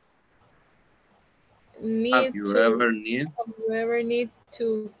need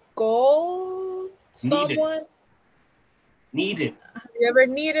to call someone? Needed. Have you ever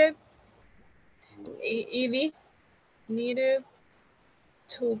needed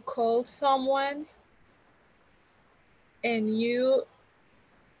to call someone and you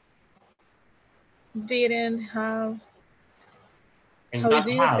didn't have, And how not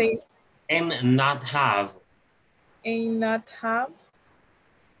do you have. say? And not have. And not have.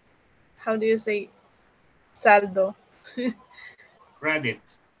 How do you say saldo? Credit.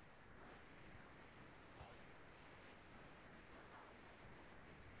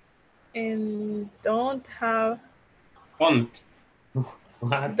 And don't have. Don't.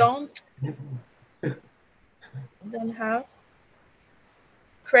 Don't have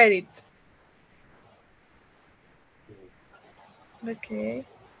credit. Okay.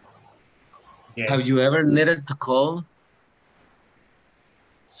 Yes. Have you ever needed to call?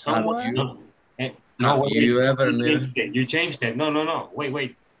 Someone? You changed it. No.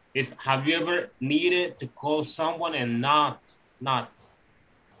 Wait. It's have you ever needed to call someone and not?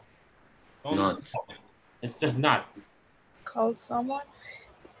 It's just not. Call someone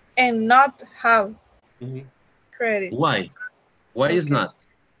and not have credit. Why? Why is not?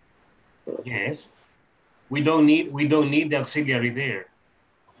 Yes. We don't need the auxiliary there.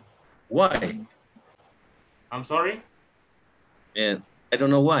 Why? I'm sorry? And I don't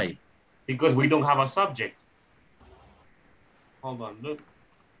know why. Because we don't have a subject. Hold on, look.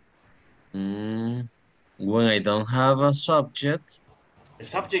 When I don't have a subject. The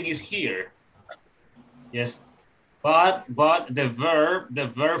subject is here. Yes. But the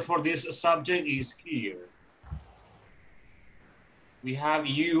verb for this subject is here. We have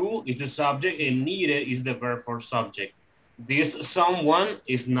you is the subject and needed is the verb for subject. This someone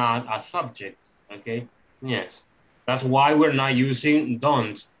is not a subject, okay? Yes. That's why we're not using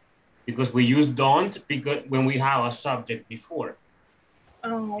don't, because we use don't because when we have a subject before.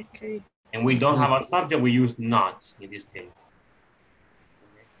 Oh, okay. And we don't have a subject, we use not in this case.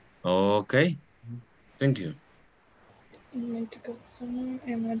 Okay. Thank you. Need to go somewhere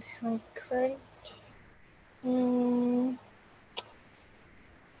and not have credit.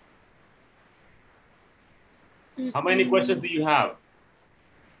 How many questions do you have?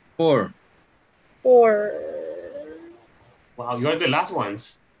 4. 4. Wow, you're the last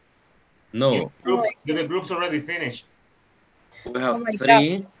ones. No, The group's already finished. we have my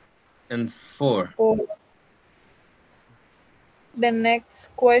 3 and 4. Oh. The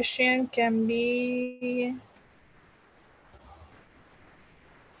next question can be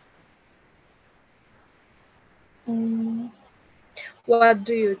what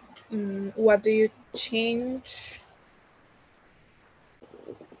do you change?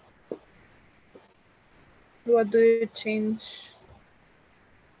 What do you change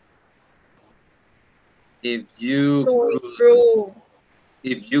If you to could, improve?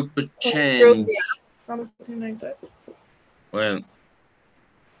 if you could To improve change, the app, something like that. well,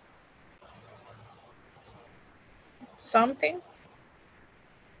 Something.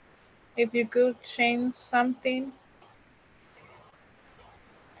 If you could change something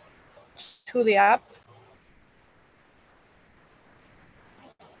to the app.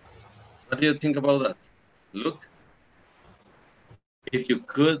 what do you think about that? Look, if you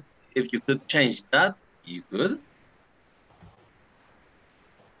could change that, you could.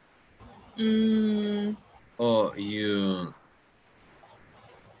 Or you.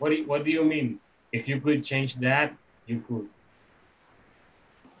 What do you mean? If you could change that, you could.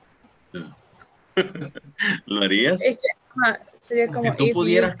 ¿Lo harías? Es que, sería como Si tú if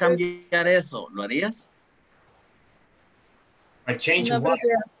pudieras you cambiar eso, ¿lo harías? I change no, pero what?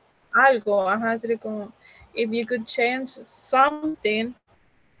 sería algo, ajá, sería como if you could change something.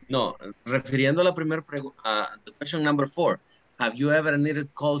 No, refiriendo a la primera pregunta, the question number 4. Have you ever needed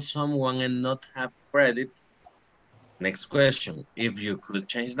to call someone and not have credit? Next question. If you could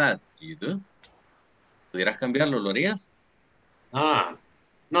change that, you do? ¿Pudieras cambiarlo, lo harías?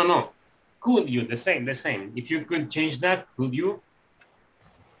 No. Could you? The same. If you could change that, could you?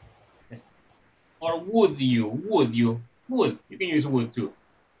 Or would you? Would. You can use would too.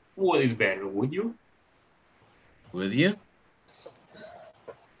 Would is better. Would you? Would you?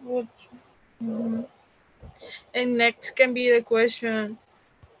 Would you? And next can be the question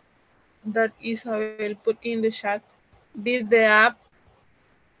that Isabel put in the chat. Did the app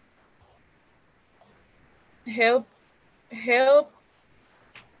help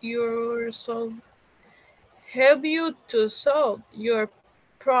you to solve your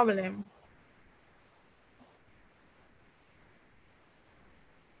problem?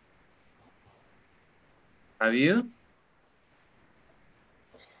 Have you?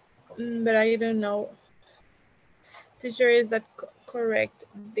 But I don't know. Teacher, is that correct?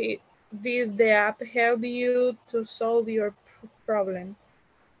 Did the app help you to solve your problem?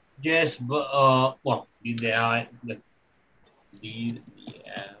 Yes, but well, did the app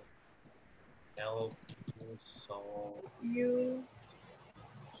help you solve your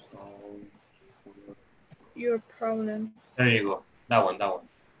problem? There you go. That one.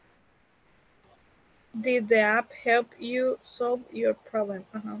 Did the app help you solve your problem?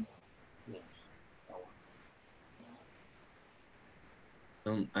 Yes,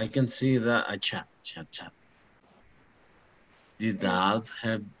 that one. I can see that. Chat. Did the app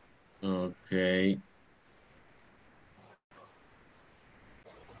help? Okay.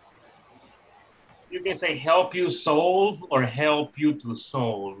 You can say help you solve or help you to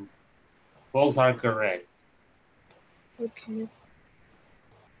solve. Both are correct. Okay.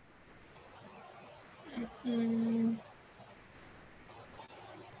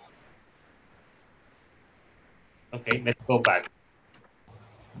 Okay, let's go back.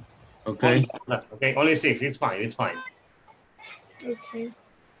 Okay. Only 6. It's fine. Okay.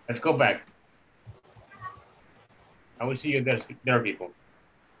 Let's go back. I will see you there, people.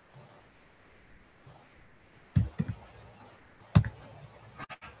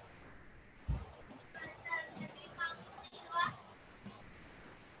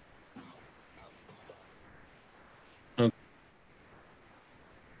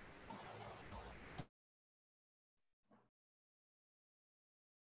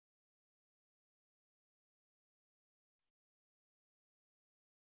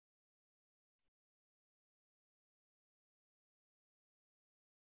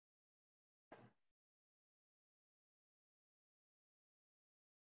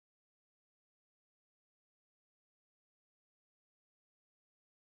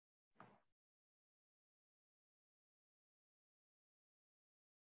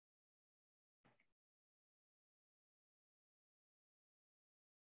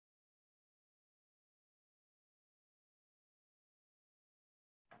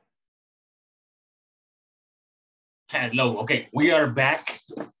 Hello. Okay, we are back.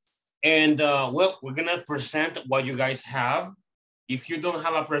 And well, we're gonna present what you guys have. If you don't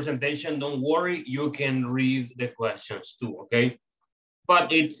have a presentation, don't worry, you can read the questions too, okay?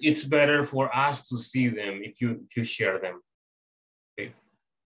 But it's better for us to see them if you share them. Okay.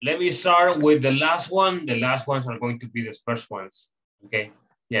 let me start with the last one. The last ones are going to be the first ones. Okay.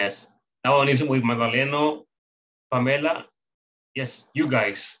 Yes. That one is with Magdaleno, Pamela. Yes, you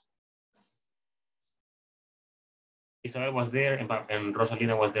guys. Isabel was there and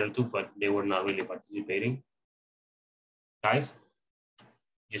Rosalina was there too, but they were not really participating. Guys,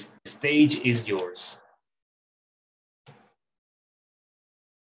 just the stage is yours.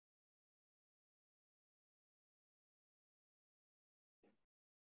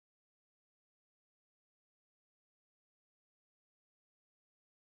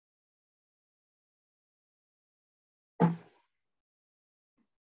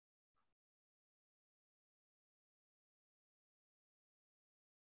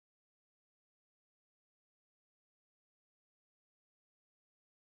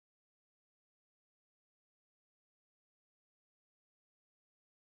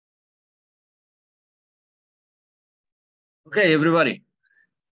 Okay, everybody.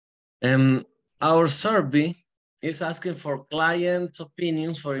 Our survey is asking for client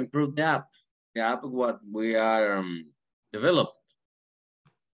opinions for improve the app. The app what we are developed.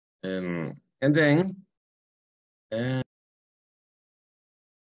 And then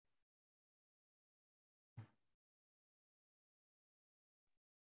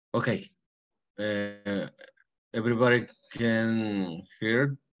okay. Everybody can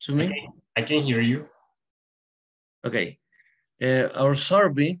hear to me? I can hear you. Okay. Our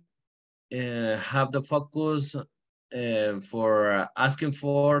survey have the focus for asking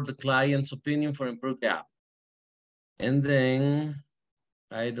for the client's opinion for improve the app. And then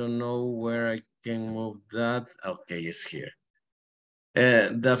I don't know where I can move that. Okay, it's here.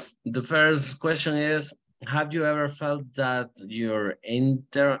 The first question is, have you ever felt that your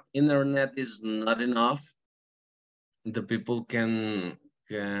internet is not enough? The people can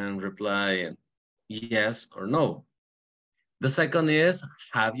reply yes or no. The second is,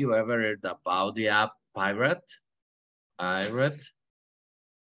 have you ever heard about the app Pirate?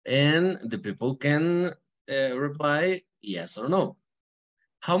 And the people can reply yes or no.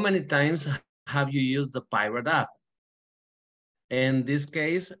 How many times have you used the Pirate app? In this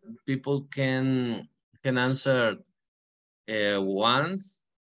case, people can answer once,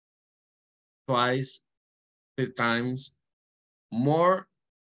 twice, 3 times, more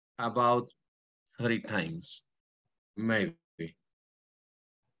about 3 times, maybe.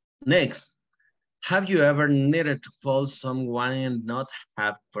 Next, have you ever needed to call someone and not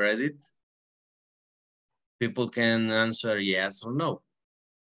have credit? People can answer yes or no.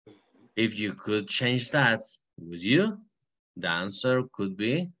 If you could change that, would you? The answer could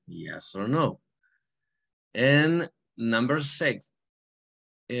be yes or no. And number 6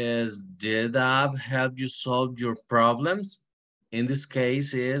 is, did the app help you solve your problems? In this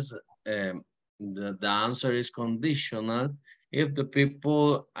case is the answer is conditional if the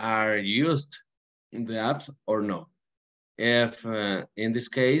people are used in the apps or no. If in this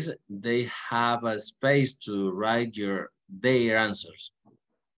case they have a space to write their answers,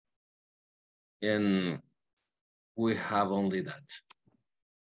 and we have only that.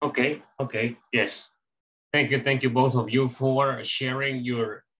 Okay, yes. Thank you both of you for sharing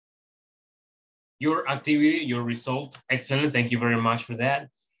your activity, your result. Excellent, thank you very much for that.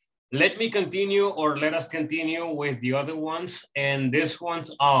 Let us continue with the other ones. And these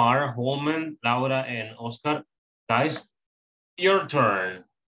ones are Holman, Laura, and Oscar. Guys, your turn.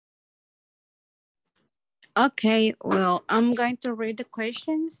 Okay, well, I'm going to read the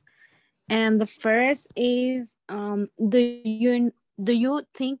questions. And the first is, what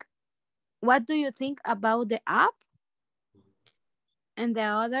do you think about the app? And the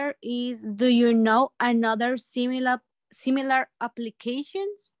other is, do you know another similar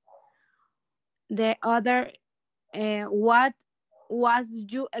applications? The other, what was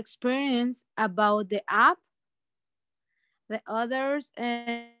your experience about the app? The others,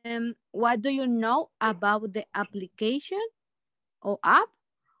 what do you know about the application or app?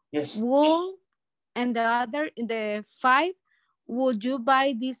 Yes. And the other, the 5, would you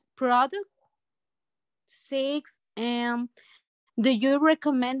buy this product? 6, do you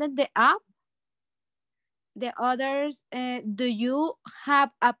recommend the app? The others, do you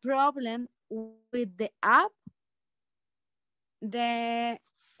have a problem with the app? The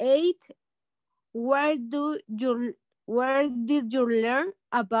 8, where did you learn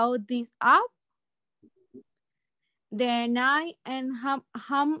about this app? The 9, and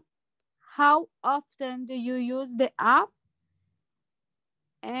how often do you use the app?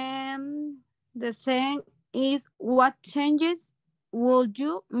 And the 10 is, what changes would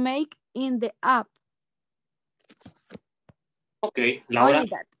you make in the app? Okay, Laura. Only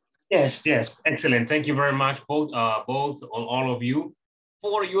that. Yes, excellent. Thank you very much, both all of you.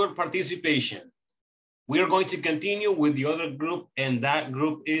 for your participation. We are going to continue with the other group, and that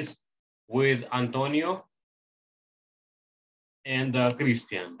group is with Antonio and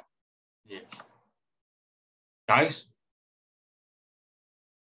Christian. Yes. Guys,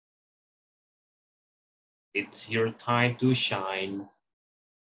 it's your time to shine.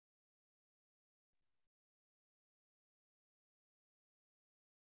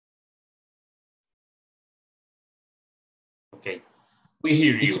 Okay, we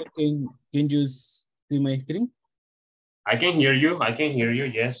hear you. Can you see my screen? I can hear you. I can hear you.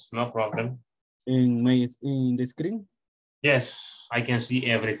 Yes, no problem. In the screen? Yes, I can see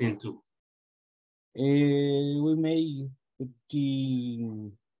everything too. We may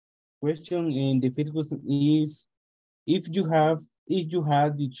the question, and the first question is, if you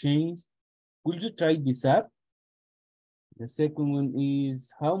had the chance, would you try this app? The second one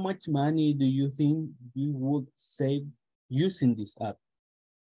is, how much money do you think you would save using this app?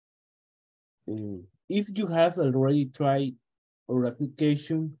 If you have already tried our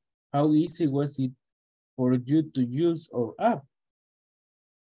application, how easy was it for you to use our app?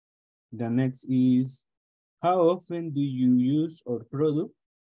 The next is, how often do you use our product?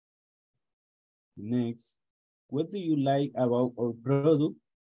 Next, what do you like about our product?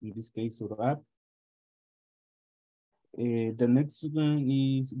 In this case, our app. The next one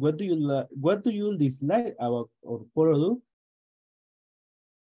is, what do you dislike about our product?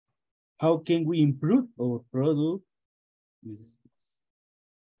 How can we improve our product?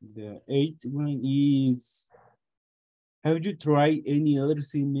 The eighth one is, have you tried any other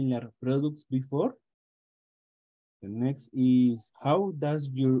similar products before? The next is, how does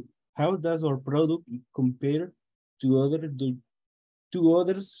our product compare to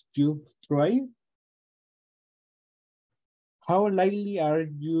others you've tried? How likely are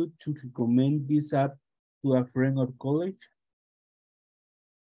you to recommend this app to a friend or colleague?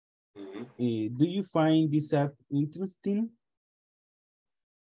 Do you find this app interesting?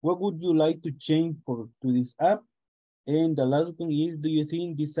 What would you like to change to this app? And the last one is, do you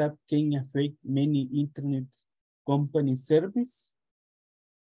think this app can affect many internet company service?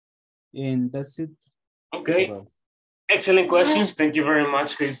 And that's it. Okay, excellent questions. Thank you very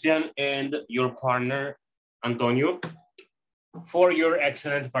much, Christian, and your partner, Antonio, for your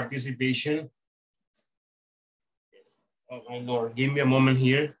excellent participation. Oh my Lord, give me a moment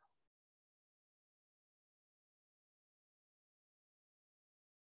here.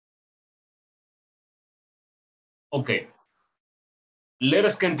 Okay, let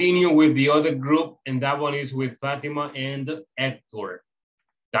us continue with the other group, and that one is with Fatima and Hector.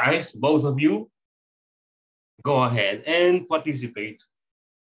 Guys, both of you, go ahead and participate.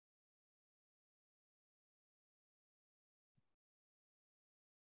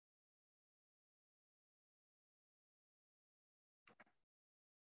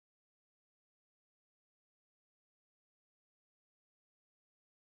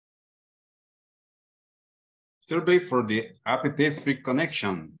 Survey for the app free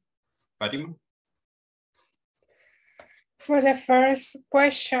connection. Fatima? For the first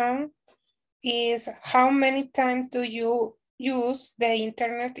question is, how many times do you use the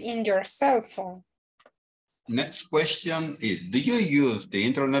internet in your cell phone? Next question is, do you use the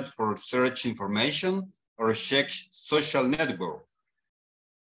internet for search information or check social network?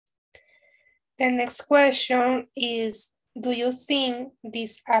 The next question is, do you think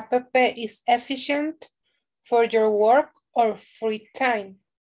this app is efficient for your work or free time?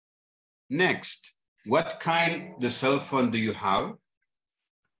 Next, what kind of cell phone do you have?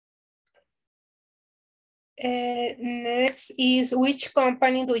 Next is, which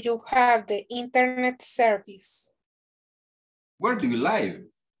company do you have the internet service? Where do you live?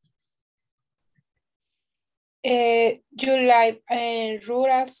 You live in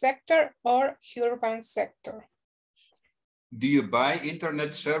rural sector or urban sector? Do you buy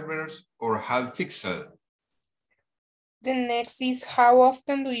internet servers or have fixed? The next is, how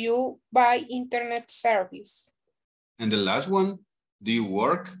often do you buy internet service? And the last one, do you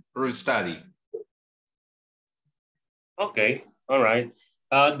work or study? Okay, all right.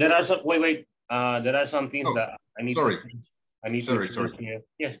 There are some, wait. There are some things that I need sorry. to here.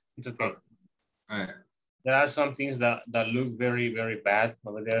 Yes, it's okay. There are some things that look very, very bad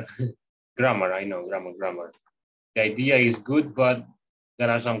over there. Grammar, I know, grammar. The idea is good, but there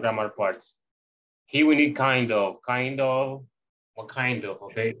are some grammar parts. Here we need kind of, what kind of,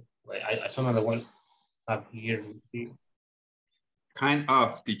 okay? Wait, I saw another one up here. See? Kind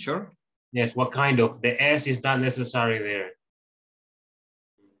of, teacher? Yes, what kind of? The S is not necessary there.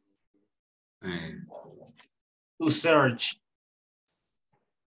 To search.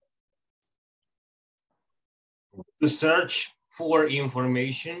 To search for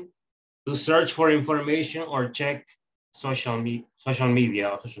information, to search for information, or check social media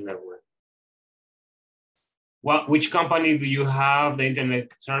or social network. Which company do you have the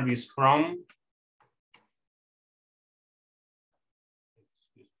internet service from?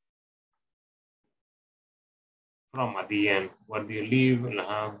 From at the end. Where do you live?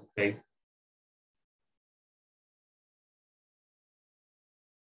 Okay.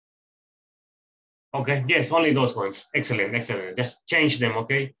 Okay, yes, only those ones. Excellent, excellent. Just change them,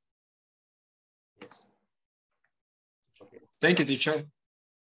 okay? Yes. Okay. Thank you, teacher.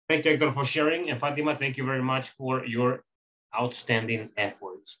 Thank you, Hector, for sharing. And Fatima, thank you very much for your outstanding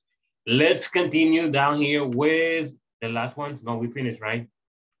efforts. Let's continue down here with the last ones. No, we finished, right?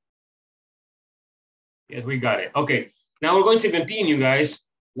 Yes, we got it. Okay, now we're going to continue, guys,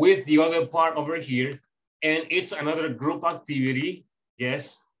 with the other part over here. And it's another group activity.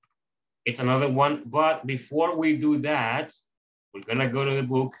 Yes, it's another one. But before we do that, we're gonna go to the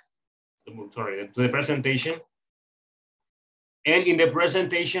book, to the presentation. And in the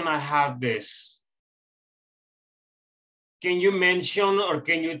presentation, I have this. Can you mention or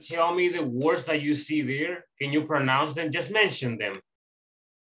can you tell me the words that you see there? Can you pronounce them? Just mention them.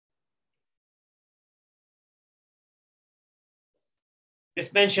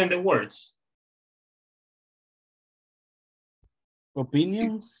 Just mention the words.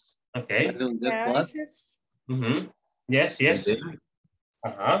 Opinions. Okay. Analysis. Mm-hmm. Yes, yes.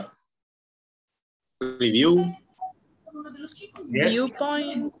 Uh-huh. Review. Yes.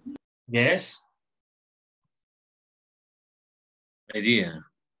 Viewpoint. Yes. Idea.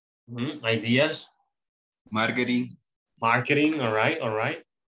 Mm-hmm. Ideas. Marketing. Marketing. All right. All right.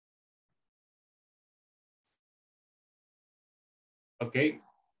 Okay.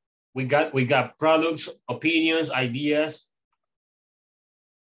 We got products, opinions, ideas.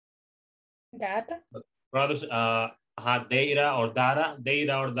 Data. Products, data or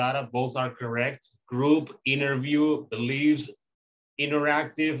data, both are correct. Group, interview, beliefs,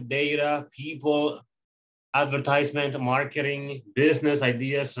 interactive, data, people, advertisement, marketing, business,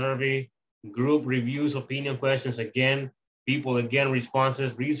 ideas, survey, group, reviews, opinion, questions, again, people, again,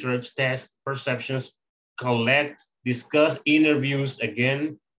 responses, research, test, perceptions, collect, discuss, interviews,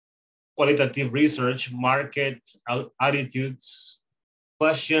 again, qualitative research, market, attitudes,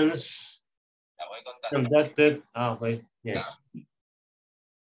 questions, conducted, yes.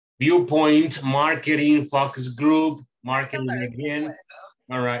 Viewpoint, marketing, focus group, marketing again.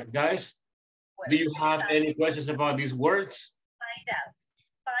 All right, guys, do you have any questions about these words?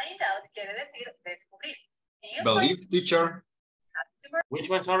 Find out quiere decir descubrir. Belief, teacher. Which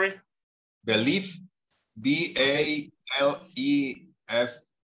one, sorry? Belief, B-A-L-E-F.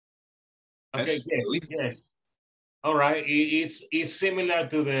 Okay, yes, yes. All right, it's similar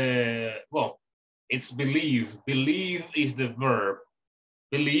to the, well, it's believe. Believe is the verb.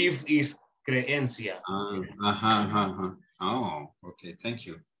 Believe is creencia. Oh, okay, thank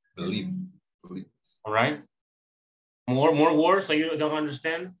you. Believe. Believe. All right. More words so you don't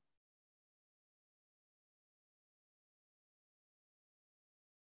understand?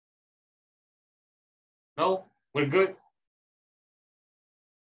 No, we're good.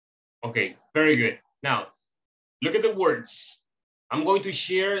 Okay, very good. Now, look at the words. I'm going to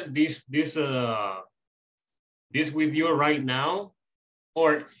share this with you right now.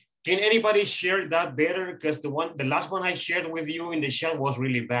 Or can anybody share that better? Because the last one I shared with you in the shell was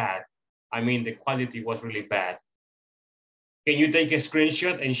really bad. I mean, the quality was really bad. Can you take a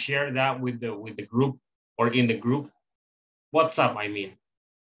screenshot and share that with the group or in the group? WhatsApp, I mean.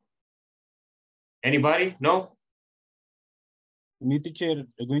 Anybody? No? Me, teacher,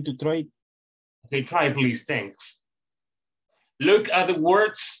 I'm going to try. Okay, try please, thanks. Look at the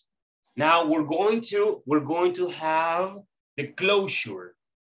words. Now we're going to have the closure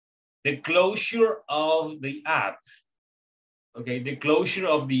of the app. Okay, the closure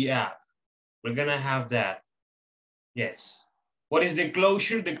of the app. We're gonna have that. Yes. What is the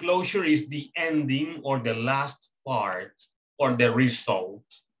closure? The closure is the ending or the last part or the result.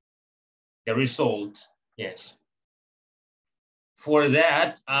 The result, yes. For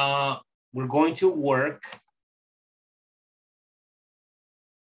that, we're going to work.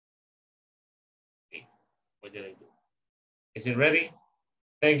 Okay. What did I do? Is it ready?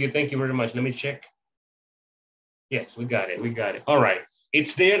 Thank you very much. Let me check. Yes, we got it. All right,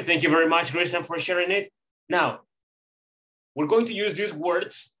 it's there. Thank you very much, Grayson, for sharing it. Now, we're going to use these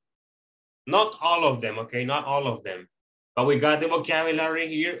words, not all of them, okay? Not all of them, but we got the vocabulary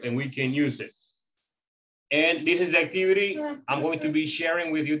here and we can use it. And this is the activity. I'm going to be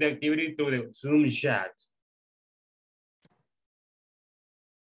sharing with you the activity through the Zoom chat.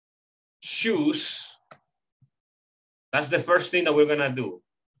 Choose That's the first thing that we're gonna do.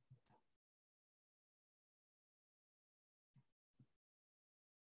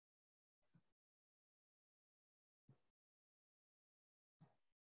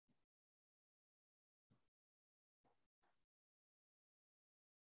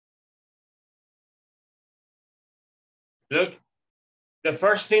 Look, the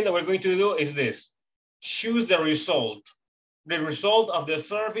first thing that we're going to do is this. Choose the result of the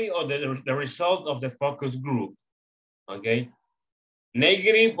survey or the result of the focus group, okay?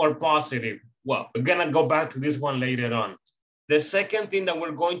 Negative or positive? Well, we're gonna go back to this one later on. The second thing that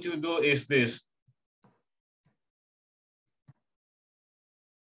we're going to do is this.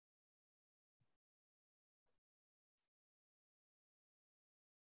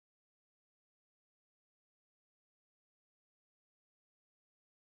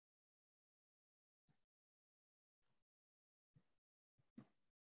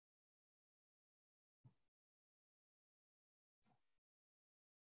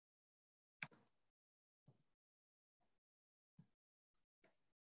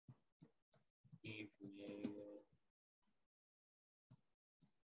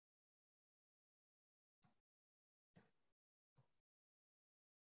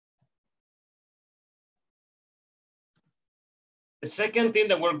 The second thing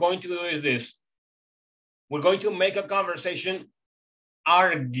that we're going to do is this. We're going to make a conversation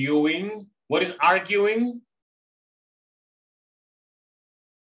arguing. What is arguing?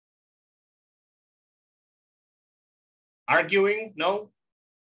 Arguing, no?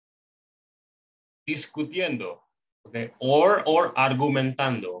 Discutiendo, okay? Or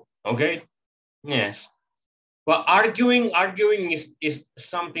argumentando, okay? Yes. But arguing is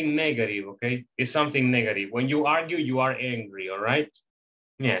something negative, okay? It's something negative. When you argue, you are angry, all right?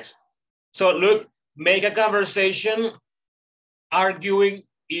 Yes. So look, make a conversation arguing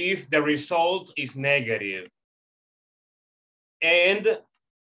if the result is negative. And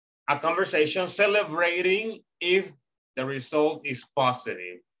a conversation celebrating if the result is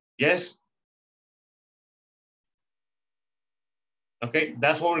positive. Yes? Okay,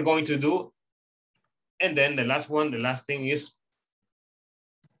 that's what we're going to do. And then the last one, the last thing is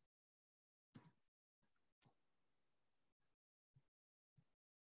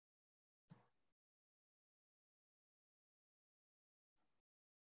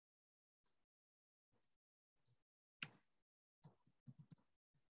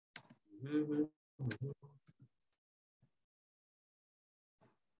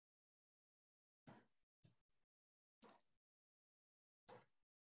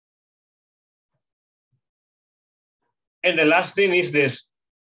and the last thing is this.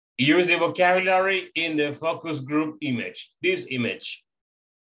 Use the vocabulary in the focus group image. This image.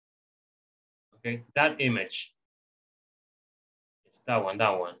 Okay, that image. It's that one,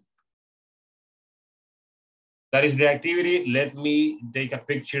 that one. That is the activity. Let me take a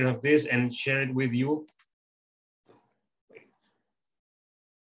picture of this and share it with you.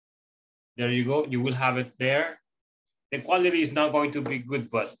 There you go. You will have it there. The quality is not going to be good,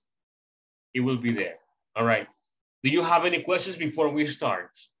 but it will be there. All right. Do you have any questions before we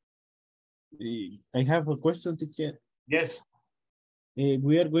start? I have a question, teacher. Yes.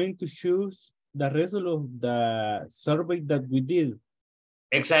 We are going to choose the result of the survey that we did.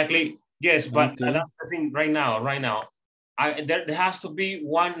 Exactly. Yes, but okay. That's the thing right now. There has to be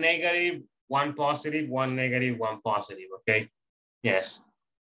one negative, one positive, one negative, one positive, okay? Yes.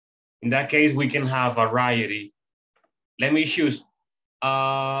 In that case, we can have variety. Let me choose.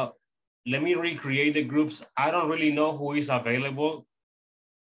 Let me recreate the groups. I don't really know who is available.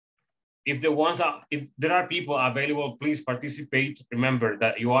 If there are people available, please participate. Remember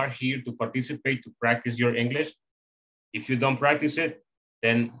that you are here to participate, to practice your English. If you don't practice it,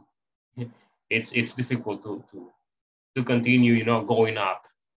 then it's difficult to continue, you know, going up.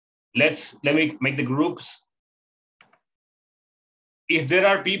 Let me make the groups. If there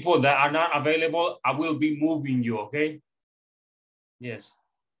are people that are not available, I will be moving you, okay? Yes.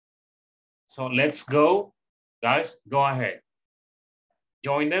 So let's go, guys, go ahead.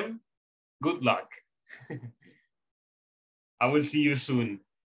 Join them. Good luck. I will see you soon.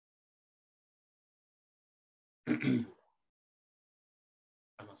 An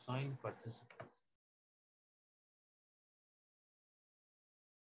assigned participant.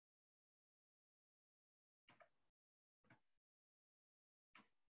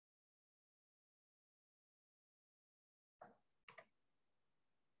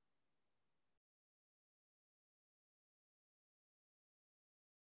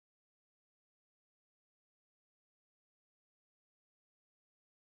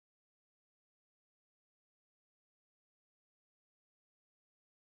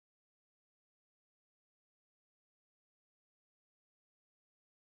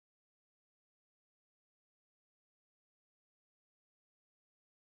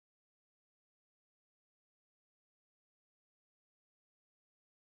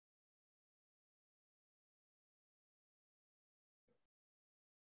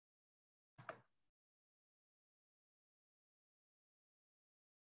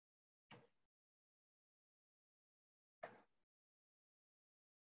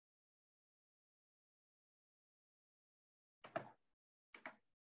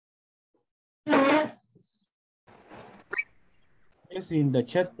 Yes, in the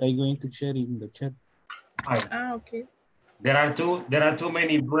chat. I'm going to share in the chat. Hi. Ah, okay. There are too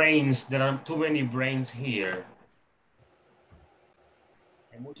many brains. There are too many brains here.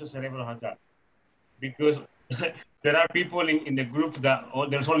 Hay muchos cerebros acá. Because there are people in the group that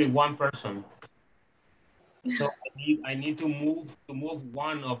there's only one person. So I need to move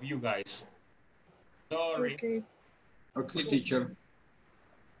one of you guys. Sorry. Okay. Okay, teacher.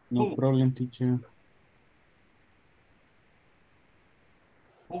 No problem, teacher.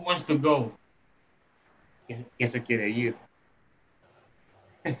 Who wants to go? ¿Quién se quiere ir?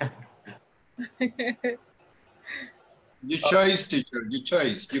 You choose, teacher. You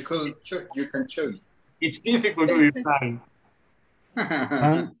choose. You can choose. It's difficult to decide.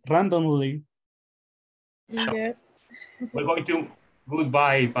 Randomly. Yes. We're going to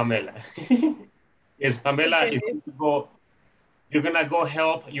goodbye, Pamela. Yes, Pamela Okay. is going to go. You're gonna go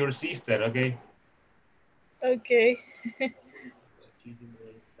help your sister, okay? Okay.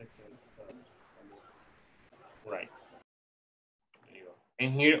 Right. There you go.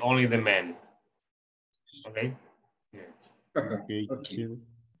 And here only the men. Okay. Yes. Okay.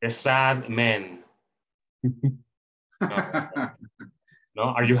 The sad men. No. No,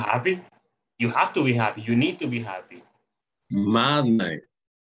 are you happy? You have to be happy. You need to be happy. Madman.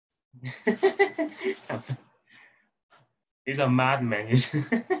 He's a madman.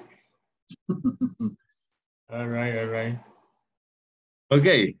 All right.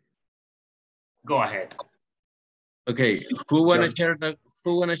 Okay. Go ahead. Okay. Who wanna share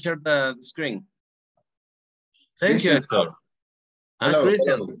the screen? Thank you, Christian. Hector. Hello,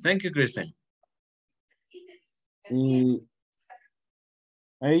 Christian. hello. Thank you, Christian.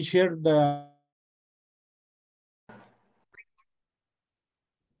 I share the.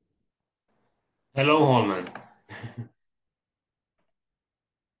 Hello, Holman.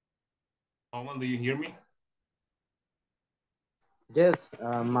 Holman, do you hear me? Yes,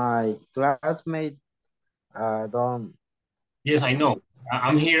 my classmate don't. Yes, I know.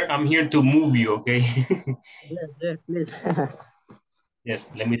 I'm here to move you, okay? Yes, please.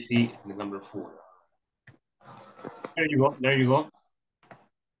 Yes, let me see the number 4. There you go.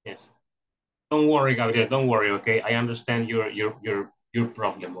 Yes. Don't worry, Gabriel, don't worry, okay? I understand your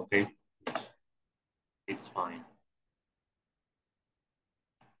problem, okay? It's fine.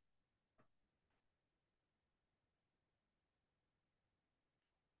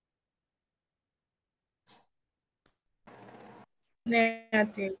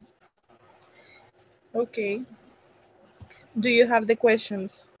 Negative. Okay. Do you have the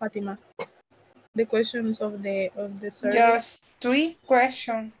questions, Fatima? The questions of the survey? Just 3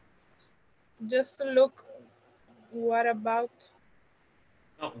 questions. Just to look what about.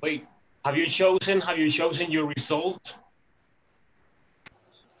 No, wait. Have you chosen your result?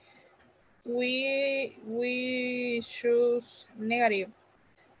 We choose negative.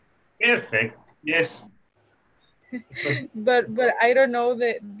 Perfect. Yes. but I don't know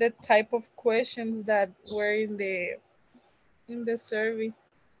the type of questions that were in the survey.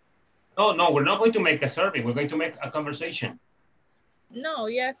 No, we're not going to make a survey. We're going to make a conversation. No,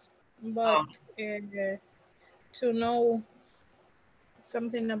 yes, but to know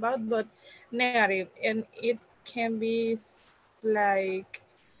something about, but negative, and it can be like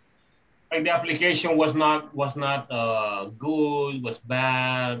the application was not good, was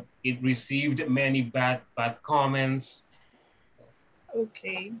bad. It received many bad comments.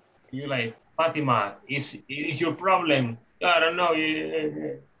 Okay. You like, Fatima, is your problem? I don't know.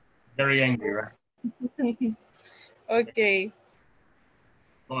 Very angry, right? Okay.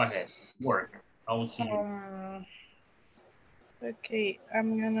 Go ahead, work. I will see you. Okay,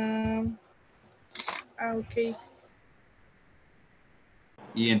 I'm gonna. Okay.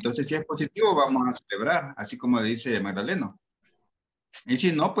 Y entonces si es positivo vamos a celebrar, así como dice Magdaleno. Y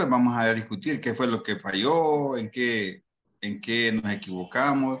si no, pues vamos a discutir qué fue lo que falló, en qué nos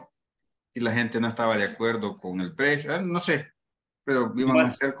equivocamos, si la gente no estaba de acuerdo con el precio, no sé, pero íbamos a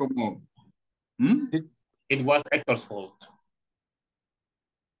hacer como... It was Hector's fault.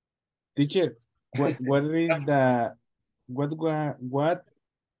 Teacher, what is the what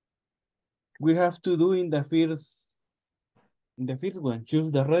we have to do in the first one?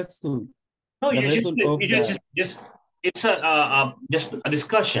 Choose the result. No, just it's just a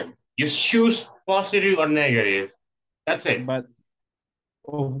discussion. Just choose positive or negative. That's it. But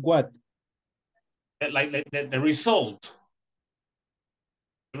of what? Like the result.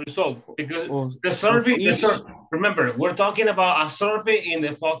 The result, because the survey, remember, we're talking about a survey in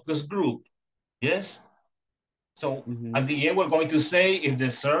the focus group. Yes. So at the end, we're going to say if the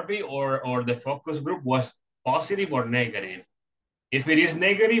survey or the focus group was positive or negative. If it is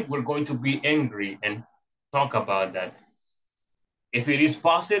negative, we're going to be angry and talk about that. If it is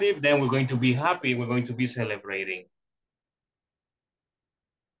positive, then we're going to be happy. We're going to be celebrating.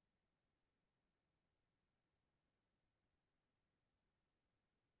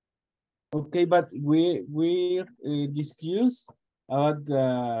 Okay, but we discuss about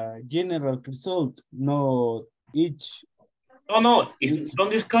the general result, no each. No, don't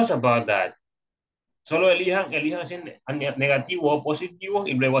discuss about that. Solo elijan si negativo o positivo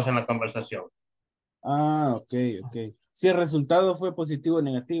y luego hacen la conversación. Ah, ok. Si el resultado fue positivo o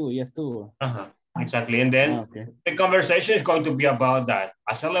negativo, ya estuvo. Exactly. And then okay. The conversation is going to be about that.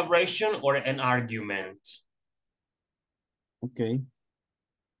 A celebration or an argument. Okay.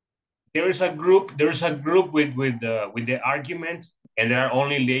 There is a group with the argument, and there are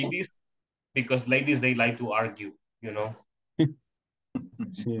only ladies, because ladies, they like to argue, you know. Yeah.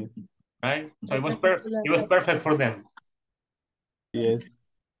 Right? So it was perfect for them. Yes.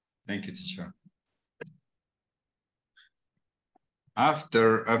 Thank you, teacher.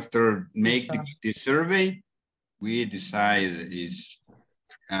 After make the survey, we decide is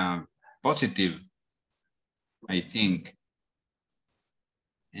positive, I think,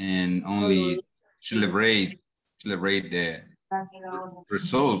 and only celebrate the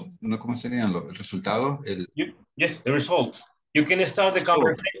result. No, ¿cómo serían los resultados? Yes, the results. You can start the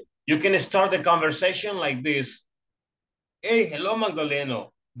conversation. You can start the conversation like this. Hey, hello,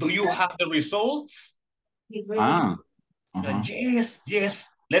 Magdaleno. Do you have the results? Yes.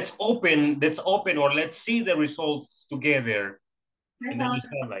 Let's open or let's see the results together. And then you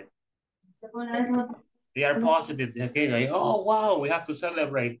celebrate. They are positive. Okay, like, oh wow, we have to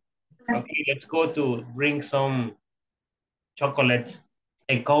celebrate. Okay, let's go to drink some chocolate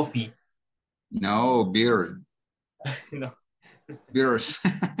and coffee. No, beer. No. Beers.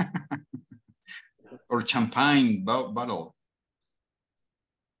 Or champagne bottle.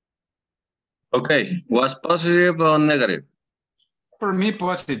 Okay, was positive or negative? For me,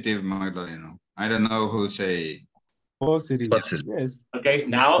 positive, Magdaleno. I don't know who say positive. Yes. Okay,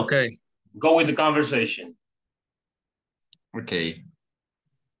 now okay. Go with the conversation. Okay.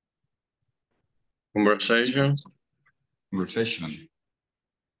 Conversation.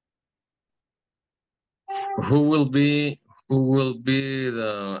 Who will be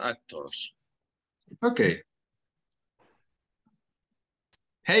the actors? Okay.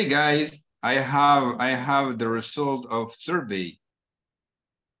 Hey guys, I have the result of survey.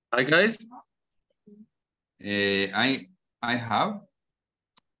 Hi guys. I have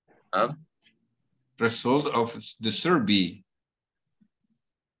result of the survey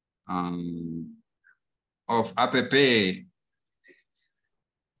of app.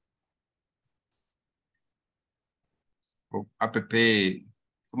 App,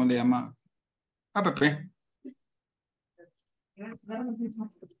 ¿cómo le llama? App.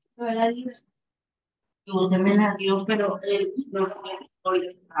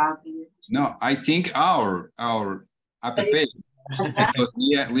 No, I think our app, because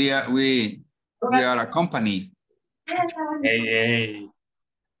we are a company. Hey.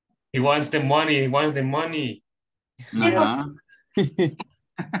 He wants the money. I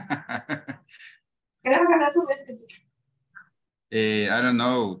don't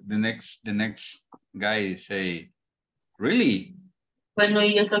know. The next guy say, really?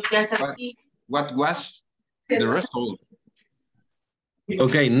 What was the result?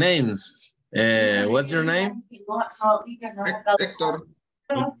 Okay, names. What's your name? Hector.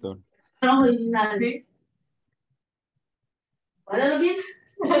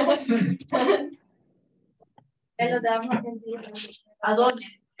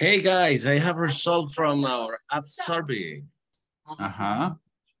 Hey guys, I have result from our app survey.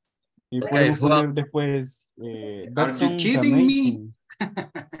 Y podemos poner después. Are you kidding me?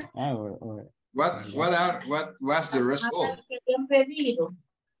 What was the result?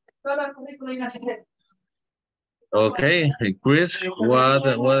 Okay, Chris, what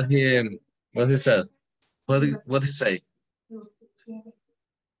he said? What he say?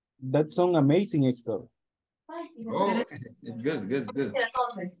 That song amazing, Hector. Oh, good.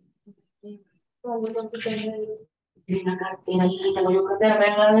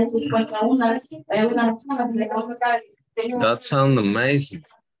 That sounds amazing.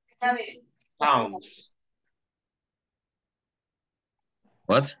 Sounds.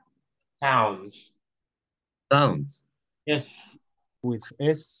 What? Sounds. Yes. With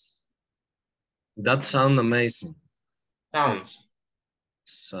S. That sounds amazing.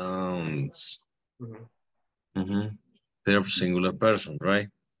 Sounds. They're singular person, right?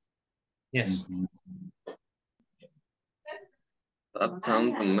 Yes. That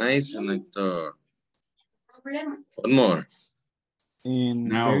sounds amazing, Hector. What more? And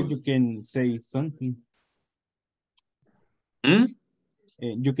now there you can say something.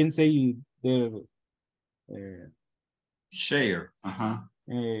 You can say the share.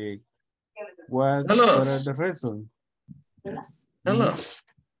 What Tell are us. the reasons? Tell us.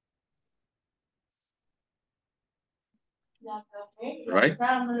 Right?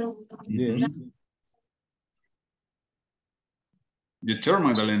 Yes. Your turn,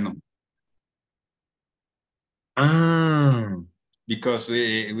 Magdalena. Because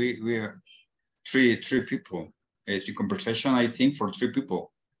we are three people. It's a conversation, I think, for 3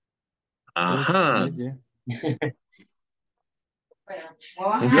 people. Yes, yeah.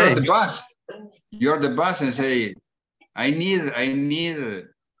 You're the boss. You're the boss and say, I need,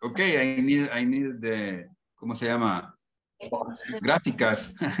 okay, I need the, ¿cómo se llama?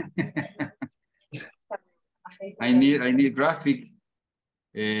 Gráficas. I need graphic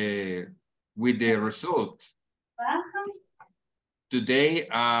with the result. Today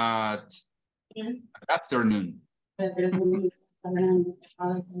at afternoon.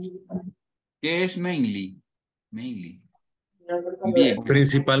 ¿Qué es mainly? Mainly. Bien.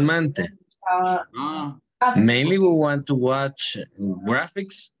 Principalmente. Mainly we want to watch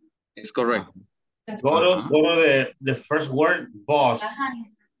graphics. It's correct. Go to the first word, boss.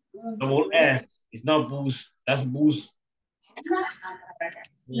 Double S. It's not boost. That's boost.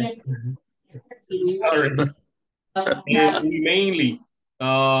 Sorry. We mainly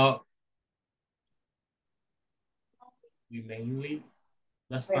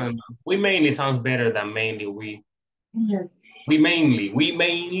we mainly sounds better than mainly. We mainly we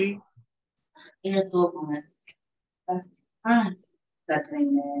mainly want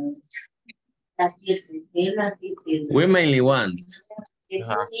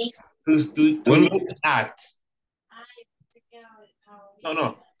to look at.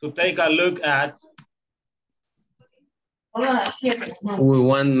 No, to take a look at. We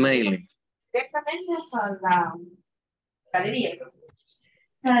want mainly.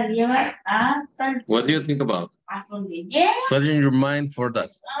 What do you think about? What's in your mind for that?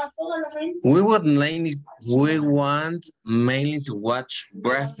 We want mainly to watch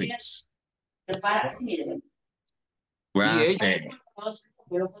graphics. Graphics.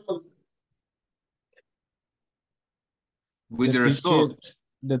 With the result.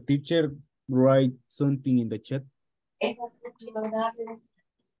 The teacher write something in the chat.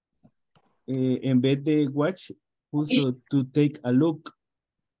 En vez de watch, puso to take a look.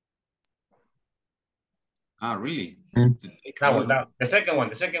 Really? The second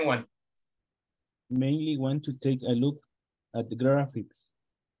one. Mainly want to take a look at the graphics.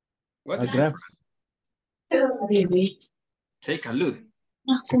 What? A graph. Take a look.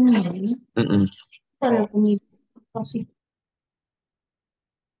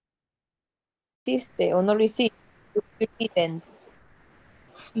 Hiciste o no lo hiciste. You didn't.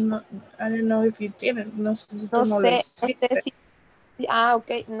 No, I don't know if you didn't. No sé si tú No no lo sé hiciste. si.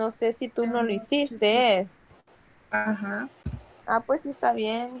 Ok. No sé si tú no lo hiciste. Ajá. Pues sí está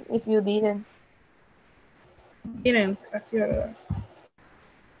bien. If you didn't. Didn't, así, ¿verdad?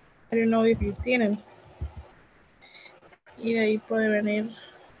 I don't know if you didn't. Y de ahí puede venir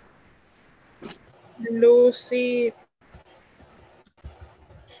Lucy.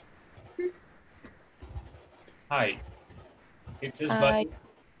 Hi. It is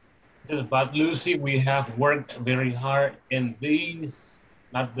but Lucy, we have worked very hard in this,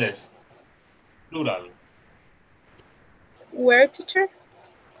 not this, plural. Where, teacher?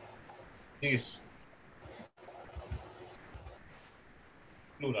 This.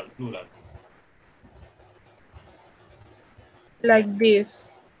 Plural. Like this.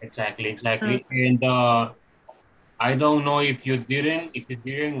 Exactly. And I don't know if you didn't,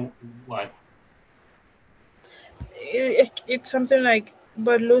 what? It's something like,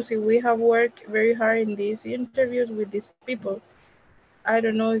 but Lucy, we have worked very hard in these interviews with these people. I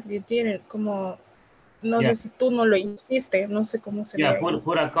don't know if you didn't, como, no sé si tú no lo hiciste, no sé cómo se Yeah,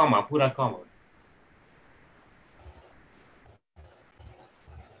 put a comma.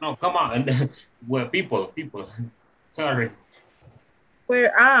 No, come on. Well, people. Sorry.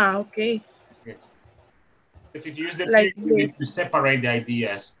 Where, okay. Yes. Because if you use the like you need to separate the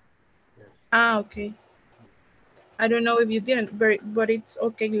ideas. Yes. Okay. I don't know if you didn't, but it's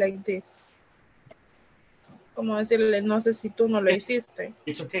okay like this. Como decirle, no sé si tú no lo hiciste.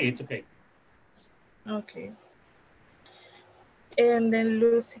 It's okay. Okay. And then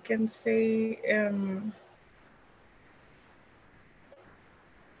Lucy can say,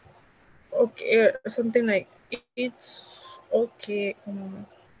 okay, something like, it's okay.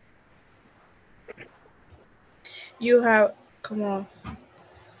 You have, como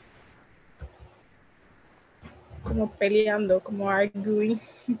peleando, como arguing.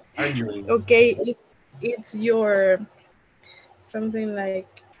 Arguing. Okay, it's your something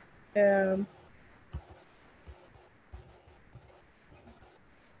like,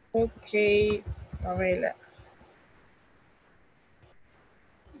 okay, Pamela,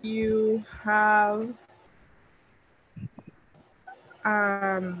 you have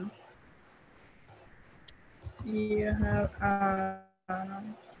a,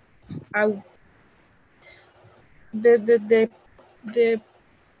 the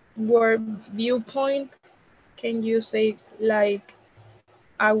word viewpoint. Can you say like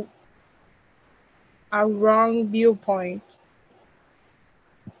a wrong viewpoint?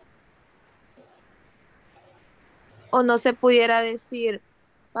 O no se pudiera decir,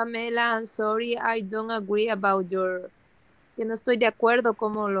 Pamela, I'm sorry, I don't agree about your, que no estoy de acuerdo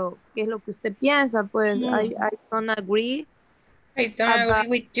como qué es lo que usted piensa, pues I don't agree. I don't agree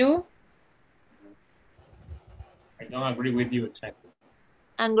with you. I don't agree with you, exactly.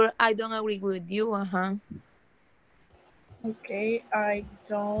 I don't agree with you, Okay, I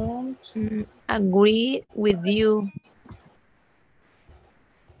don't agree with you.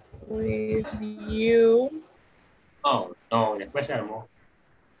 With you. Oh, no, después se armó.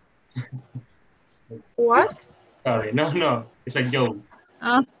 What? Sorry, no, it's a joke.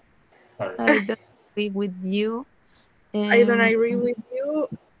 Sorry. I don't agree with you. I don't agree with you.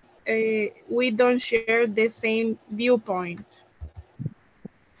 We don't share the same viewpoint.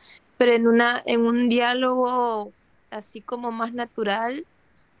 Pero en un diálogo así como más natural,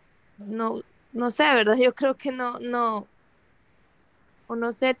 no sé, ¿verdad? Yo creo que o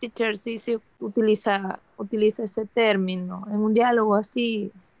no sé, teacher, si se utiliza ese término en un diálogo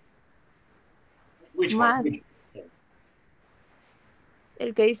así. Which más one?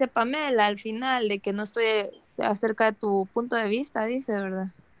 el que dice Pamela al final, de que no estoy acerca de tu punto de vista, dice, ¿verdad?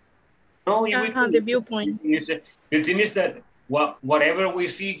 No, the viewpoint. The thing is that whatever we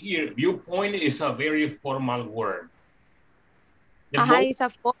see here, viewpoint is a very formal word. It's a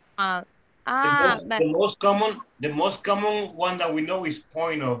formal. The most common one that we know is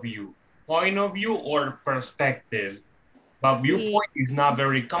point of view or perspective. But viewpoint is not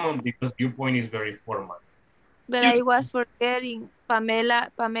very common because viewpoint is very formal. But I was forgetting,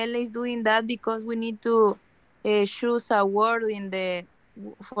 Pamela is doing that because we need to choose a word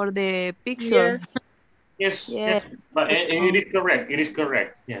for the picture. Yes. But it is correct. It is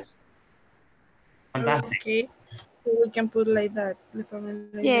correct. Yes. Fantastic. Okay, so we can put like that.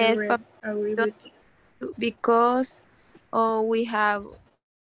 Yes, agree with you. Because we have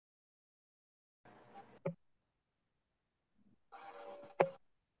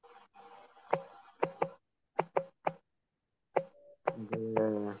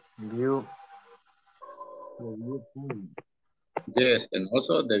the viewpoint. Yes, and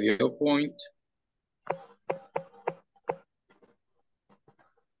also the viewpoint.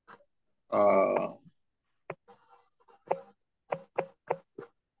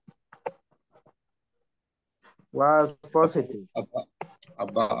 Was positive.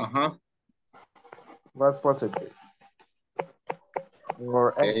 Was positive.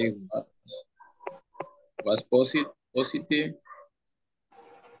 Or okay, was positive. Was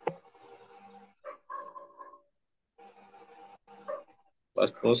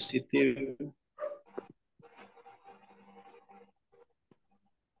positive.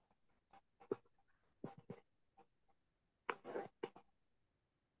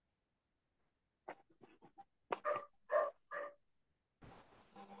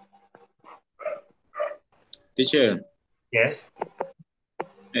 Teacher. Yes.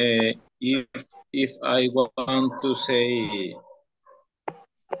 If I want to say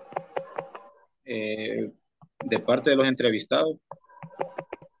de parte de los entrevistados.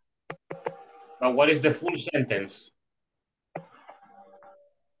 But what is the full sentence?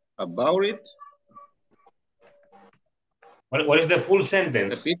 About it. What is the full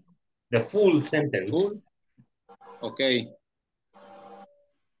sentence? Repeat. The full sentence. Full. Okay.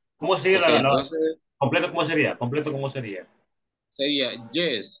 ¿Cómo sería entonces, completo? ¿Cómo sería? Completo, ¿cómo sería? Sería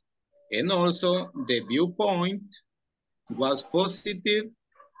yes. And also the viewpoint was positive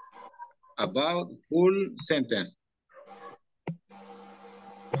about full sentence.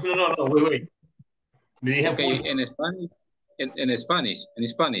 No, wait. Okay, en Spanish. En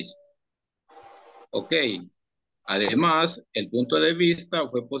Spanish. Ok. Además, el punto de vista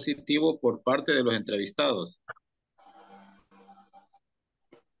fue positivo por parte de los entrevistados.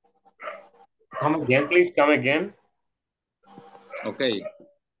 Come again, please. Come again. Ok.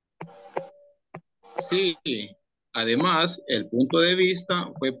 Sí. Además, el punto de vista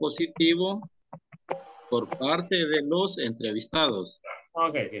fue positivo por parte de los entrevistados.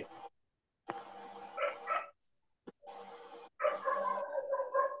 Okay.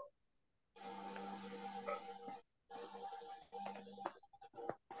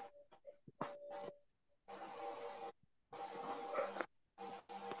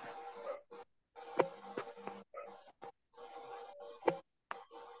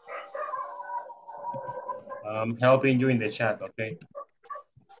 I'm helping you in the chat, okay?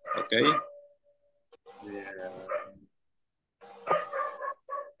 Okay. Yeah.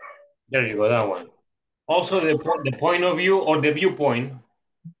 There you go, that one. Also, the point of view or the viewpoint.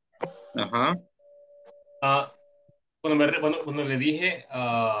 Cuando le dije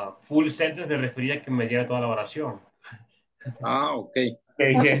full sentence, me refería a que me diera toda la oración. Ok.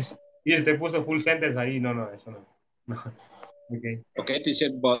 Okay, yes. Y usted puso full sentence ahí. No, eso no. Okay. Okay, teacher,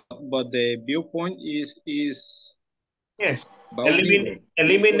 but the viewpoint is yes.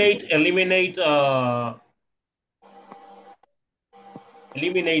 Eliminate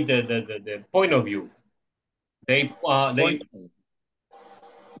the point of view.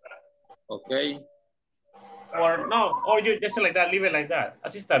 Okay. Or you just like that, leave it like that.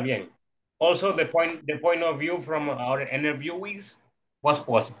 Así está bien. Also, the point of view from our interviewees was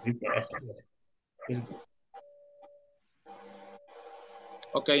positive. Yes.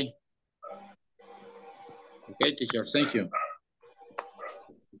 Okay. Okay, teacher, thank you.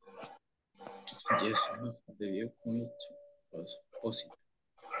 Yes, the viewpoint was positive.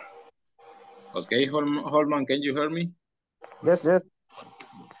 Okay, Holman, can you hear me? Yes, yes.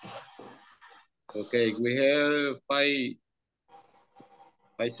 Okay, we have five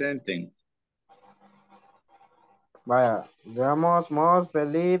sentences. Vaya, veamos, must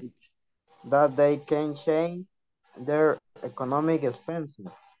believe that they can change their economic expenses.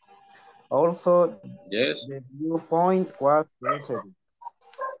 Also, yes, the viewpoint was positive.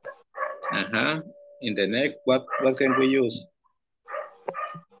 In the next, what can we use?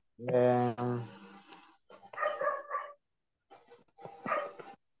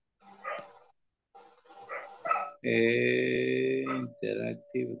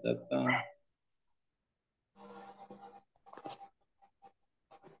 Interactive data.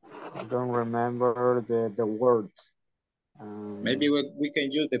 I don't remember the words. Maybe we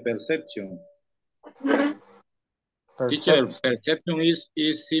can use the perception. Teacher, perception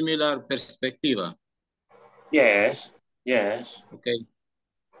is similar perspectiva. Yes. Okay.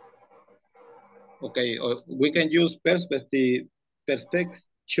 Okay, we can use perception.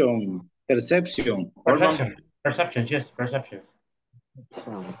 Perception, yes, perception.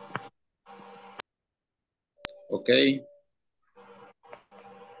 Okay.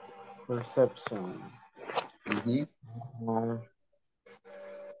 Perception.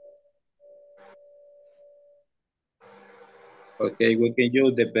 Okay, we can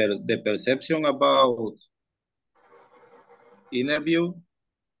use the perception about interview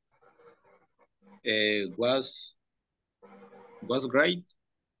was great.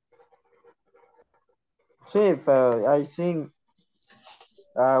 Sí, but I think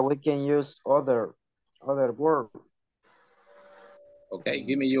we can use other word. Okay,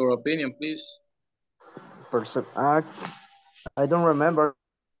 give me your opinion, please. I don't remember.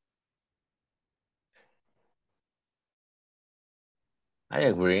 I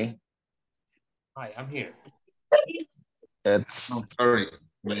agree. Hi, I'm here. It's sorry,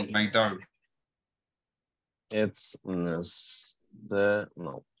 my dog. It's no.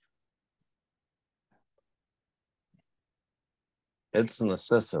 It's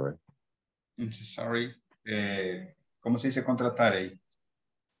necessary. Necessary. ¿Cómo se dice contratar ahí?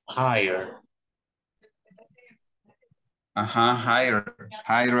 Hire. Hire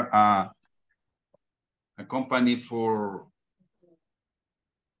a company for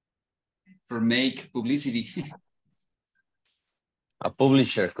make publicity. A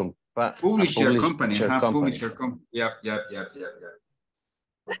publisher company. Publisher company. Yeah.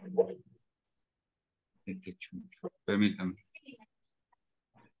 Permítame.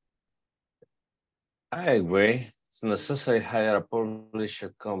 I agree. It's necessary to hire a publisher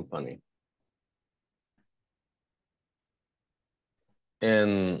company.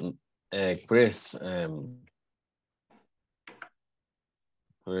 And Chris,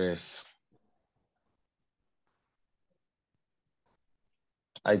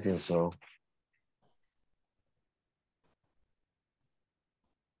 I think so.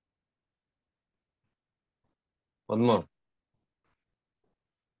 What more?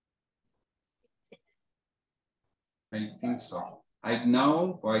 I think so. I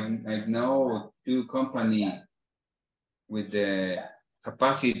know two companies with the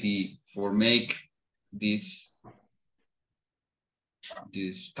capacity for make this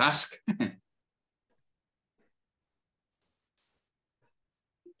task.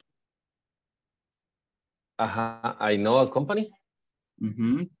 I know a company.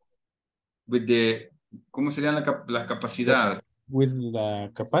 With the, ¿cómo serían la capacidad? With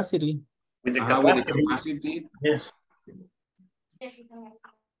the capacity. With the capacity. Yes.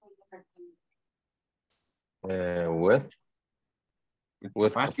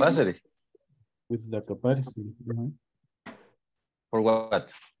 With capacity. With the capacity. For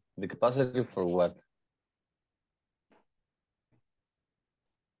what? The capacity for what?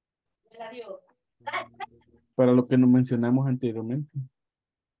 Para lo que nos mencionamos anteriormente.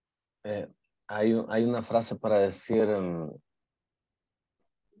 Hay una frase para decir...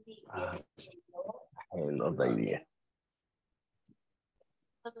 I love the idea.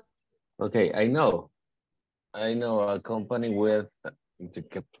 Okay, I know a company with the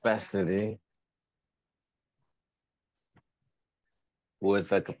capacity.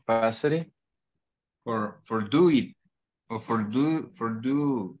 With a capacity. For do it. Or for do.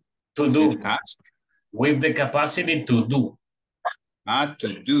 To do. Task. With the capacity to do.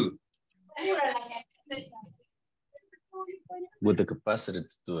 To do. With the capacity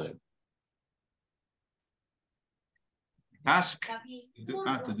to do it. Task.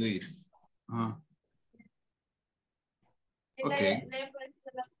 To do it. Ok.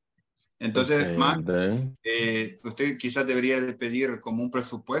 Entonces, okay, Matt, usted quizás debería de pedir como un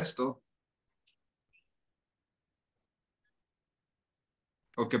presupuesto.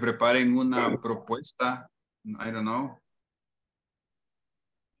 O que preparen una propuesta. I don't know.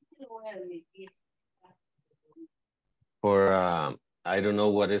 For, I don't know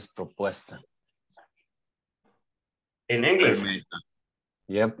what is propuesta. In English?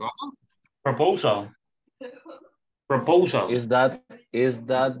 Yep. Proposal. Proposal. Is that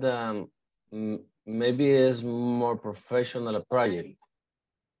maybe is more professional project?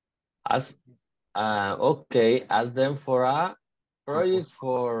 Okay, ask them for a project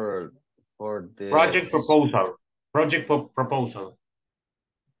for this. Project proposal. Project proposal.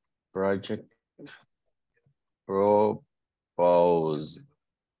 Project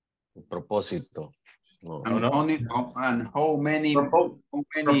propósito. No. And how many proposal.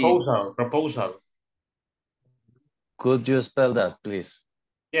 Could you spell that, please?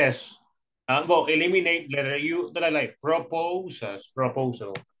 Yes. Well, eliminate letter U that I like. Proposal.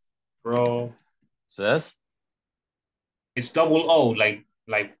 Says? It's double O, like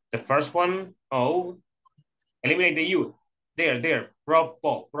the first one, O. Eliminate the U. There.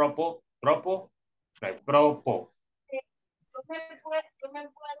 Propo. Right, propo.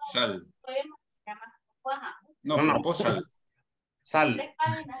 Sal. No, proposal. Sal.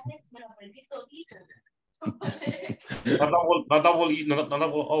 Not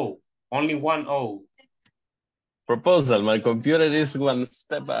double O. Only one O. Proposal. My computer is one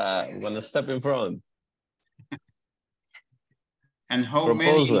step in front. And how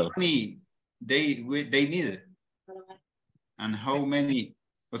proposal. Many they need? And how many?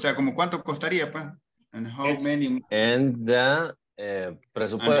 O sea, como cuánto costaría, pues? And how many? And the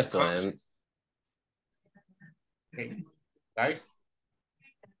presupuesto. Okay. Guys.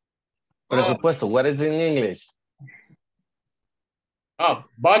 Presupuesto. What is in English?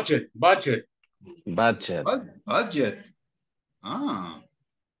 Budget. Budget.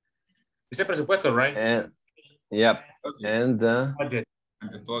 It's a presupuesto, right? Yep. And the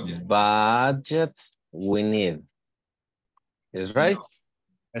budget we need. Is right?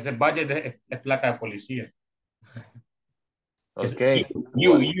 Ese budget es placa de policía. Okay.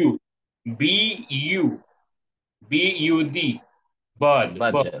 B-U-D.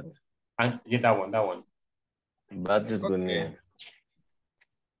 Budget. Yeah, that one. Budget we need.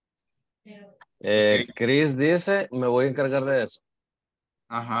 Chris dice, me voy a encargar de eso.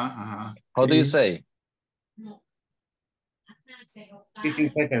 How do you say?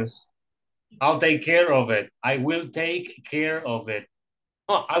 15 seconds. I'll take care of it. I will take care of it.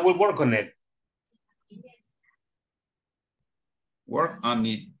 Oh, I will work on it. Work on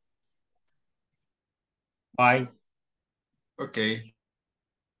it. Bye. Okay.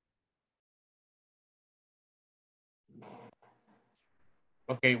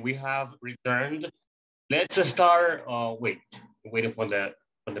 Okay, we have returned. Let's start. Waiting for the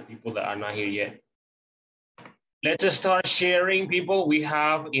people that are not here yet. Let's start sharing, people. We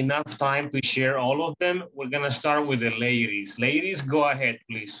have enough time to share all of them. We're gonna start with the ladies. Ladies, go ahead,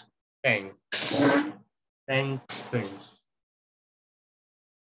 please. Thanks.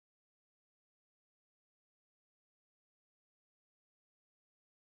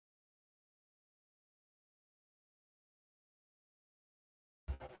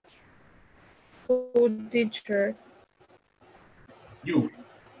 Who, teacher? You.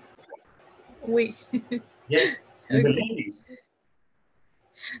 We. Yes, okay. The ladies.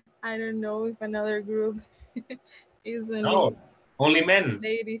 I don't know if another group is only. No, only men.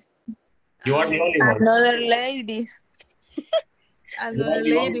 Ladies. You are the only one. Another ladies. Another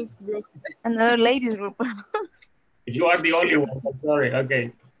ladies group. Another ladies group. You are the only one. I'm sorry.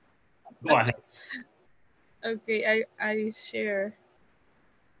 Okay. Go ahead. Okay, I share.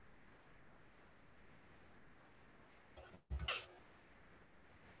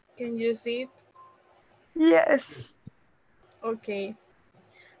 Can you see it? Yes. Okay,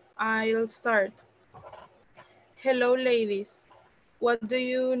 I'll start. Hello, ladies. What do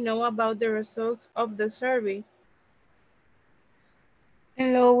you know about the results of the survey?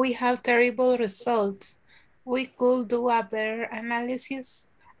 Hello, we have terrible results. We could do a better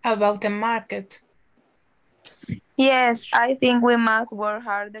analysis about the market. Yes, I think we must work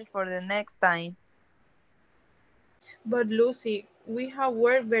harder for the next time. But Lucy, we have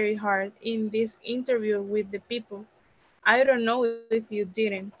worked very hard in this interview with the people. I don't know if you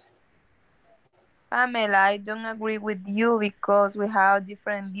didn't. Pamela, I don't agree with you because we have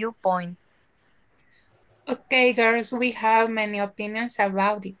different viewpoints. Okay, girls, we have many opinions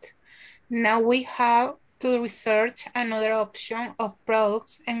about it. Now we have to research another option of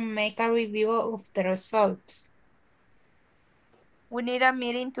products and make a review of the results. We need a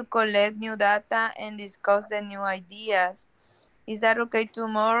meeting to collect new data and discuss the new ideas. Is that okay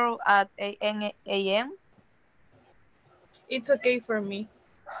tomorrow at 8 a.m.? It's okay for me.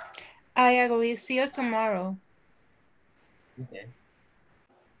 I agree. See you tomorrow. Okay.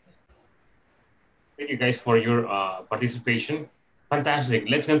 Thank you guys for your participation. Fantastic.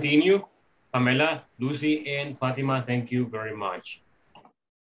 Let's continue. Pamela, Lucy, and Fatima, thank you very much.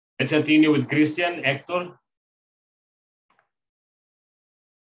 Let's continue with Christian, Hector.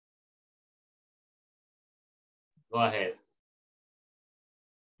 Go ahead.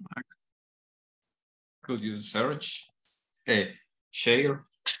 Could you search? Share.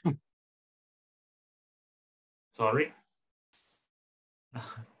 Sorry.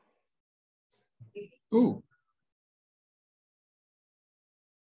 Ooh.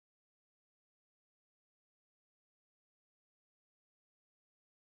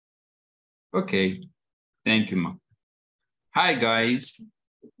 Okay, thank you, Ma. Hi, guys.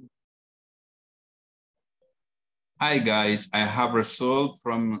 Hi, guys. I have result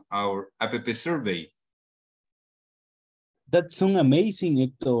from our app survey. That's so amazing,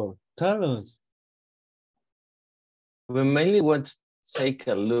 Hector. Tell us. We mainly want to take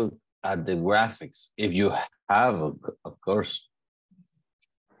a look at the graphics, if you have, of course.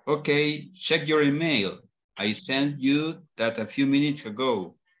 Okay, check your email. I sent you that a few minutes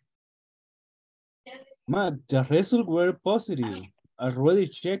ago. Matt, the results were positive. I already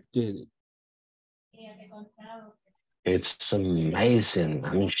checked it. It's amazing.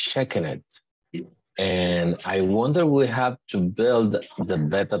 I'm checking it. And I wonder we have to build the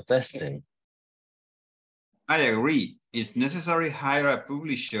beta testing. I agree. It's necessary to hire a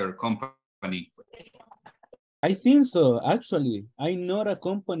publisher company. I think so, actually. I'm not a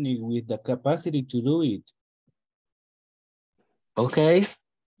company with the capacity to do it. Okay,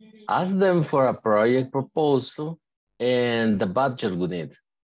 ask them for a project proposal and the budget we need.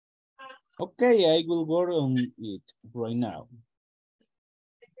 Okay, I will work on it right now.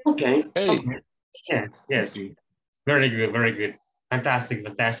 Okay. Hey. Okay. Yes, yes. Very good, very good. Fantastic,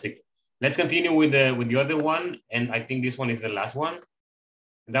 fantastic. Let's continue with the other one, and I think this one is the last one.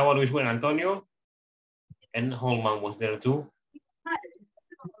 That one was when Antonio and Holman was there too.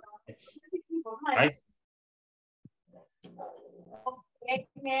 Right?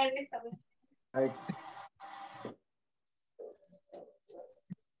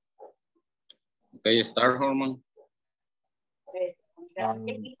 Okay, start, Holman.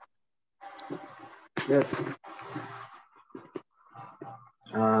 Yes.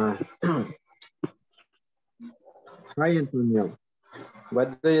 Hi, Antonio.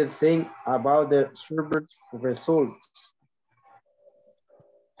 What do you think about the survey results?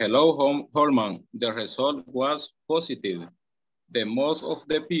 Hello, Holman. The result was positive. The most of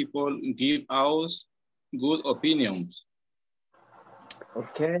the people give us good opinions.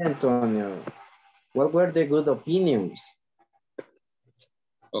 Okay, Antonio. What were the good opinions?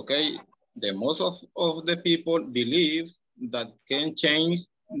 Okay, the most of the people believe that can change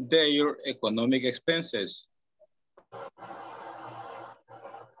their economic expenses.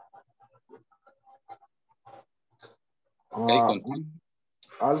 Okay,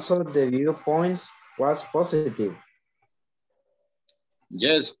 also, the viewpoints was positive.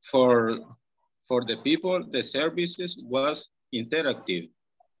 Yes, for the people, the services was interactive.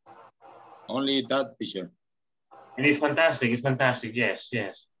 Only that picture. And it's fantastic. It's fantastic. Yes,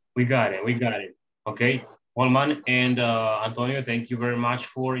 yes. We got it. We got it. Okay. Holman and Antonio, thank you very much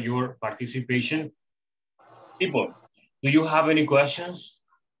for your participation. People, do you have any questions?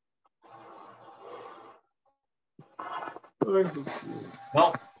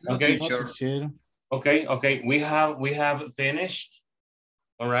 No? Okay. Okay, okay. We have finished.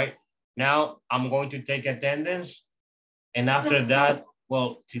 All right. Now I'm going to take attendance. And after that,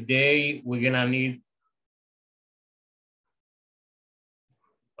 well, today we're gonna need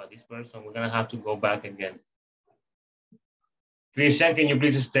this person, we're gonna have to go back again. Christian, can you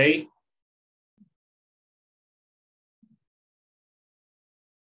please stay?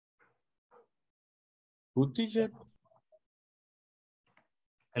 Who, teacher?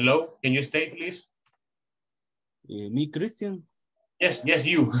 Hello, can you stay, please? Me, Christian? Yes, yes,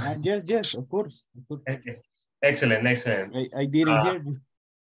 you. Yes, of course. Okay. Excellent, excellent. I didn't hear you.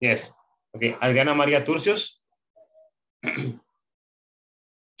 Yes. Okay, Adriana Maria Turcios.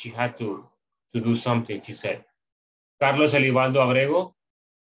 She had to do something, she said. Carlos Elivaldo Abrego.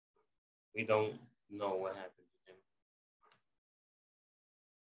 We don't know what happened to him.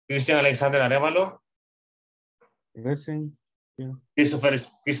 Christian Alexander Arevalo. Present. Yeah.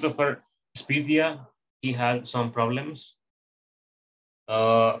 Christopher Spitia. He had some problems.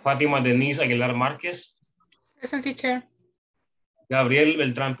 Fatima Denise Aguilar Marquez. Present, teacher. Gabriel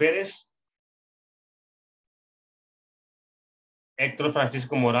Beltrán Pérez. Héctor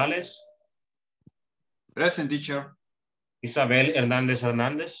Francisco Morales. Present, teacher. Isabel Hernández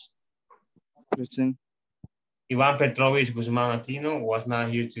Hernández. Present. Iván Petrovich Guzmán Aquino was not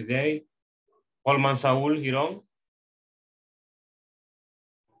here today. Holman Saúl Girón.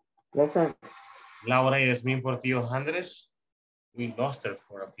 Present. Laura Yasmin Portillo Andres. We lost her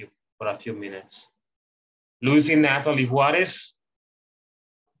for a few minutes. Lucy Natalie Juárez.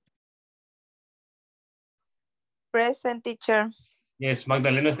 Present, teacher. Yes,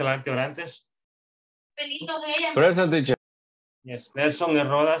 Magdalena Escalante Orantes. Present, teacher. Yes, Nelson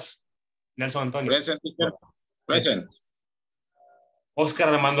Herrodas. Nelson Antonio. Present, teacher. Present. Oscar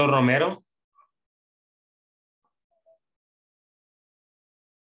Armando Romero.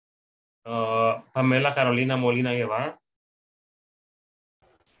 Pamela Carolina Molina Guevara.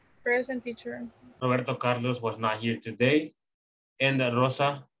 Present, teacher. Roberto Carlos was not here today. And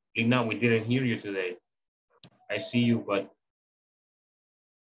Rosa Lina, we didn't hear you today. I see you, but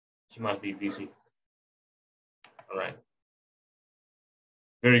she must be busy. All right.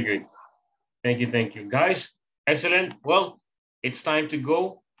 Very good. Thank you, thank you. Guys, excellent. Well, it's time to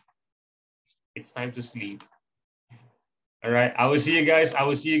go. It's time to sleep. All right, I will see you guys. I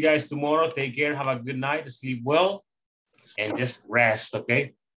will see you guys tomorrow. Take care, have a good night, sleep well, and just rest,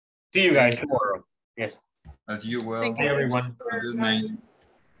 okay? See you guys tomorrow. Yes. As you will. Thank you, everyone. Good night.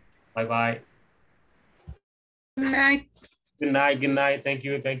 Bye-bye. Good night. Good night, good night. Thank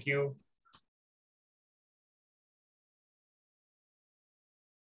you, thank you.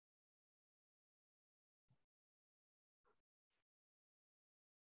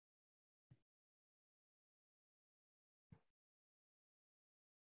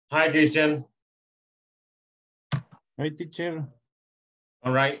 Hi, Christian. Hi, teacher.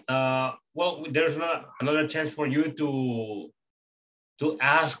 All right. Well, there's another chance for you to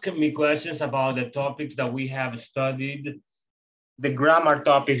ask me questions about the topics that we have studied, the grammar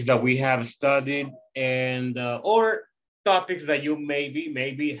topics that we have studied, and or topics that you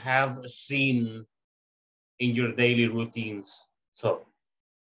maybe have seen in your daily routines. So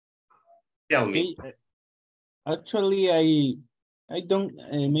tell me. Actually, I don't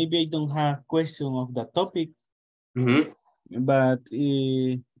maybe I don't have question of the topic, but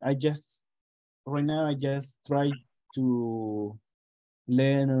I just right now I just try to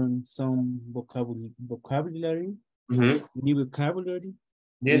learn some vocabulary, new vocabulary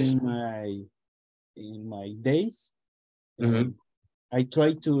in my days. I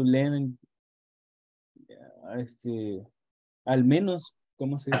try to learn al menos,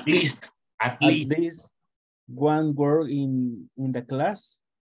 ¿cómo se dice? At least one word in the class.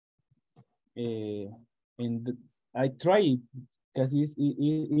 And I try it because it's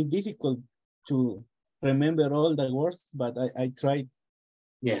difficult to remember all the words, but I try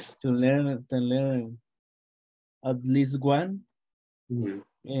to learn at least one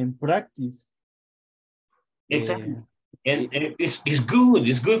and practice. Exactly. And it's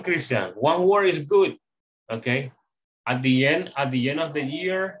good, Christian. One word is good. Okay. At the end of the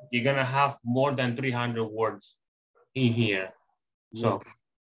year, you're gonna have more than 300 words in here. So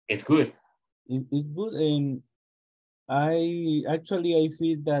it's good. It's good, and I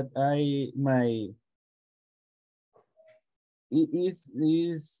feel that it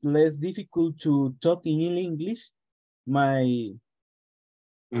is less difficult to talk in English.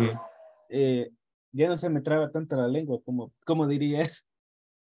 Ya no se me traba tanto la lengua como diría eso.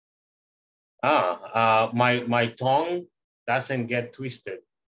 My tongue doesn't get twisted.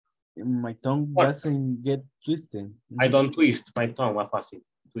 My tongue doesn't get twisted. I don't twist my tongue. Más fácil.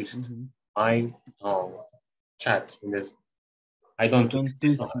 Twist. My tongue. Chat. I don't twist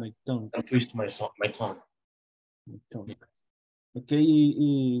my tongue. I twist my tongue.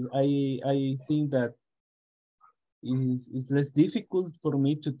 Okay, I think that it's less difficult for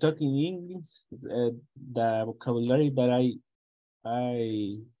me to talk in English. The vocabulary that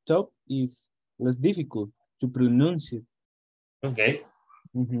I talk is less difficult to pronounce it. Okay.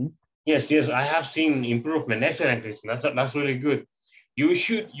 Mm-hmm. Yes, I have seen improvement. Excellent, Christian. That's really good. You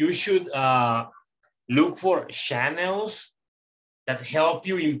should look for channels that help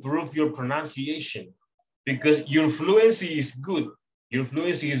you improve your pronunciation, because your fluency is good. Your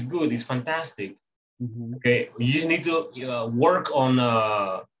fluency is good. It's fantastic. Mm-hmm. Okay, you just need to work on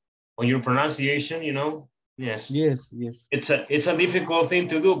your pronunciation. You know. Yes. Yes. It's a difficult thing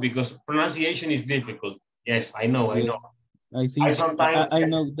to do because pronunciation is difficult. Yes, I know. Yes. I know. I think I sometimes I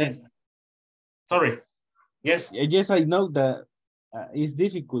know that. Sorry. Yes. Yes, I know that it's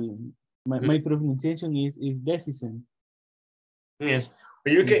difficult. My pronunciation is deficient. Yes,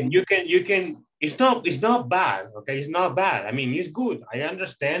 but you can. It's not bad. Okay, it's not bad. I mean, it's good. I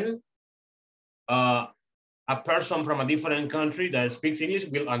understand. A person from a different country that speaks English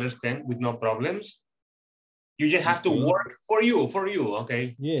will understand with no problems. You just have to work for you.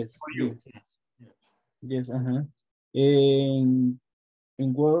 Okay. Yes. For you. Yes. And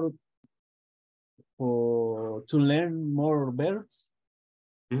work to learn more verbs.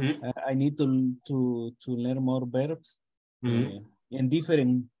 I need to learn more verbs in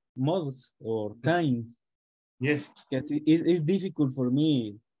different modes or times. Yes. It's difficult for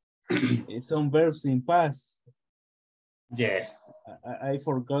me. Some verbs in past. Yes. I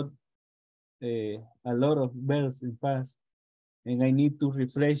forgot a lot of verbs in past, and I need to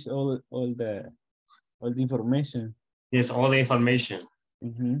refresh all the information. Yes, all the information.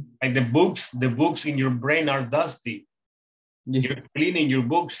 Like the books in your brain are dusty. Yes. You're cleaning your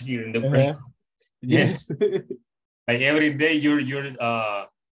books here in the brain. Yes. Like every day you're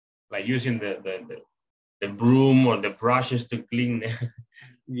like using the broom or the brushes to clean.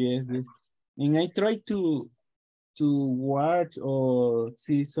 Yes. And I try to watch or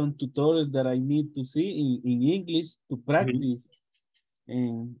see some tutorials that I need to see in English to practice.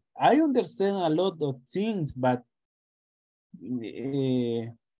 And I understand a lot of things, but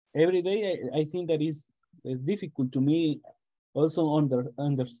every day I think that is difficult to me also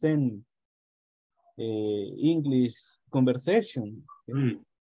understand English conversation.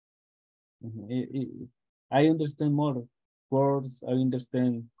 I understand more words, I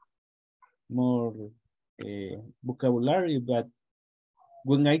understand more vocabulary, but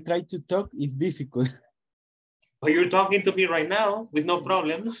when I try to talk, it's difficult. But you're talking to me right now with no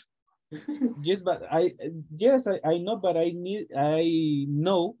problems. Yes, but I know, but I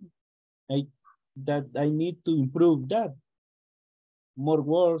know that I need to improve that. More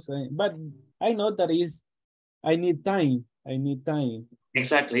words, but I know that I need time.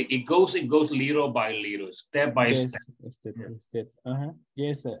 Exactly. It goes little by little, step by step. Step.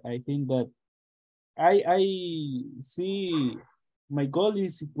 Yes, I think that I see my goal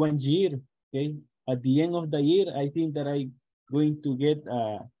is 1 year. Okay, at the end of the year, I think that I going to get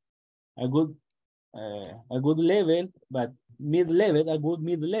a good level, but a good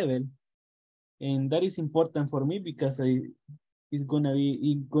mid level, and that is important for me because it's going to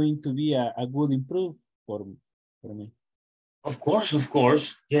be a good improve for me. Of course,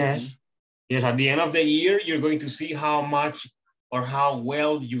 yes. Yes, at the end of the year, you're going to see how much or how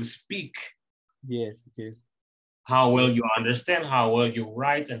well you speak. Yes. How well you understand, how well you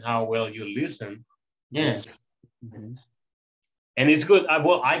write, and how well you listen. Yes. And it's good.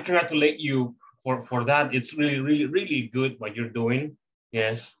 I congratulate you for that. It's really good what you're doing.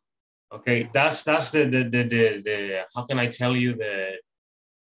 Yes. Okay, that's the how can I tell you the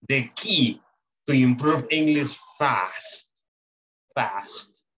key to improve English fast.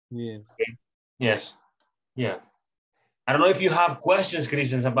 Yes. Okay. Yes. Yeah. I don't know if you have questions,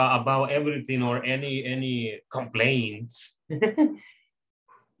 Christians, about everything or any complaints.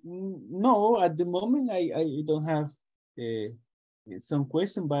 No, at the moment I don't have some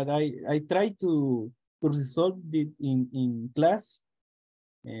question, but I try to resolve it in class.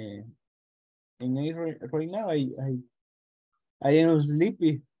 And right now I am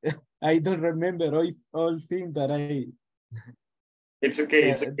sleepy. I don't remember all things that It's okay.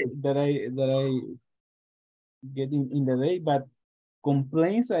 It's okay. That I get in the day, but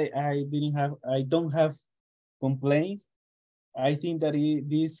complaints I don't have complaints. I think that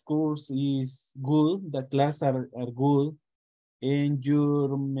this course is good. The class are good, and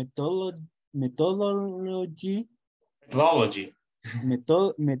your methodology. Methodology. I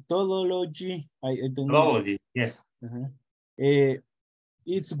don't know. Methodology. Yes.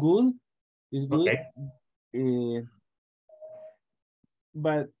 It's good. It's good. Okay.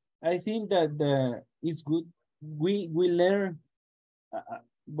 But I think that it's good. We learn.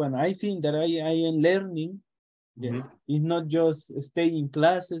 When I think that I am learning Yeah. It's not just stay in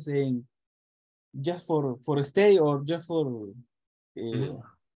classes and just for stay or just for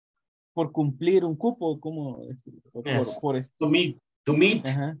cumplir un cupo, como yes. por to meet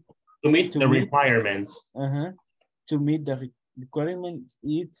the requirements. To meet the requirements.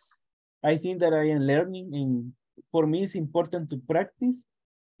 I think that I am learning, and for me it's important to practice,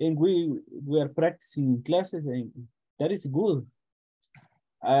 and we are practicing in classes, and that is good.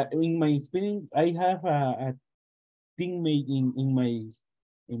 In my experience, I have a teammate in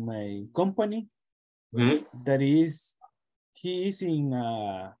my company that he is in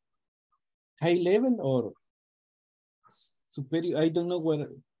high level or superior. I don't know what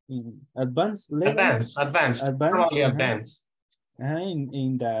in advanced level. Advanced. Probably advanced.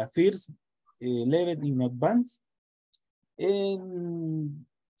 In the first level in advance, and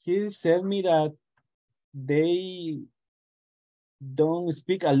he said me that they don't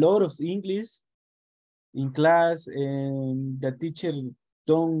speak a lot of English in class, and the teacher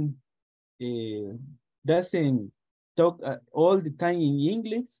doesn't talk all the time in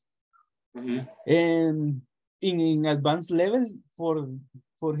English. And in advanced level, for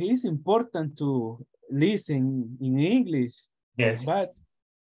he is important to listen in English. Yes. But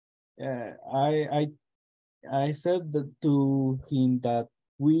I said to him that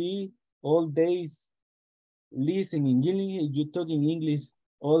we all days listen in English, you talk in English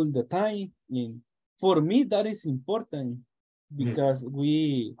all the time. And for me, that is important because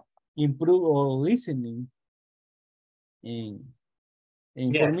we improve our listening. And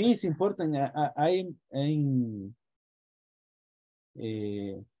for me, it's important. I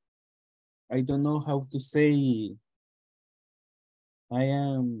don't know how to say. I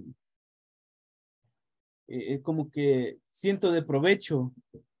am como que siento de provecho.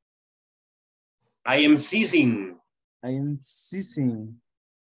 I am seizing.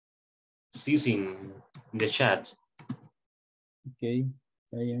 Seizing in the chat. Okay,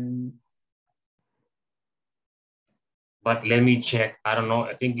 I am. But let me check. I don't know.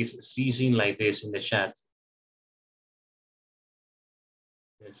 I think it's seizing like this in the chat.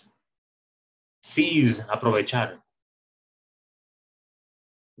 Yes. Seize, aprovechar.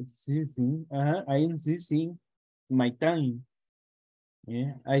 Seizing. I am seizing my time.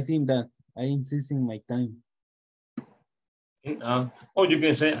 Yeah, I think that I am seizing my time. Or you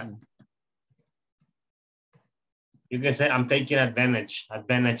can say I'm taking advantage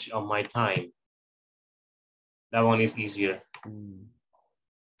of my time. That one is easier. In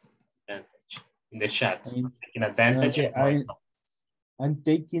the chat. Taking advantage of my time. I'm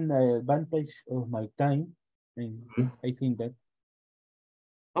taking advantage of my time. And I think that.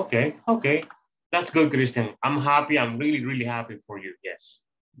 Okay. That's good, Christian. I'm happy. I'm really, really happy for you. Yes.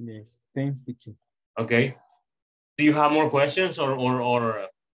 Yes. Thanks, teacher. Okay. Do you have more questions or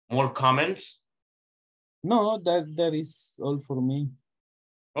more comments? No, that is all for me.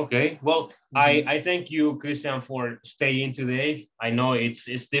 Okay. Well, I thank you, Christian, for staying today. I know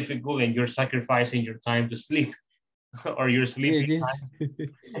it's difficult and you're sacrificing your time to sleep or your sleeping time.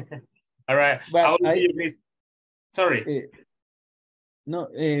 All right. But I will see you guys. Sorry. No,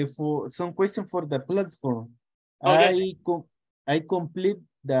 for some question for the platform. Oh, I complete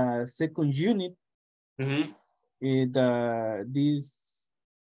the second unit this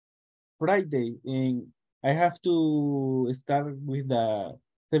Friday, and I have to start with the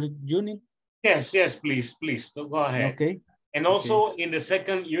third unit. Yes, please, go ahead. Okay. And also in the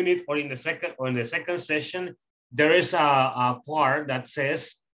second unit or in the second session, there is a part that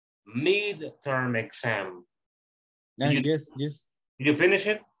says midterm exam. Yes. Did you finish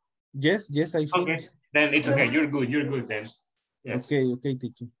it? Yes, I finished. Okay, then it's okay. You're good then. Yes. Okay,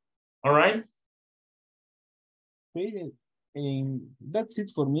 teacher. All right. Okay, and that's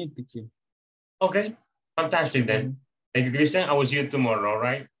it for me, teacher. Okay, fantastic then. Thank you, Christian. I will see you tomorrow, all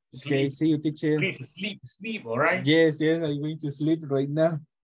right? Sleep. Okay, see you, teacher. Please sleep, all right? Yes, I'm going to sleep right now.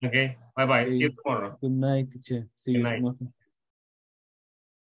 Okay, bye-bye. See you tomorrow. Good night, teacher. See you tomorrow.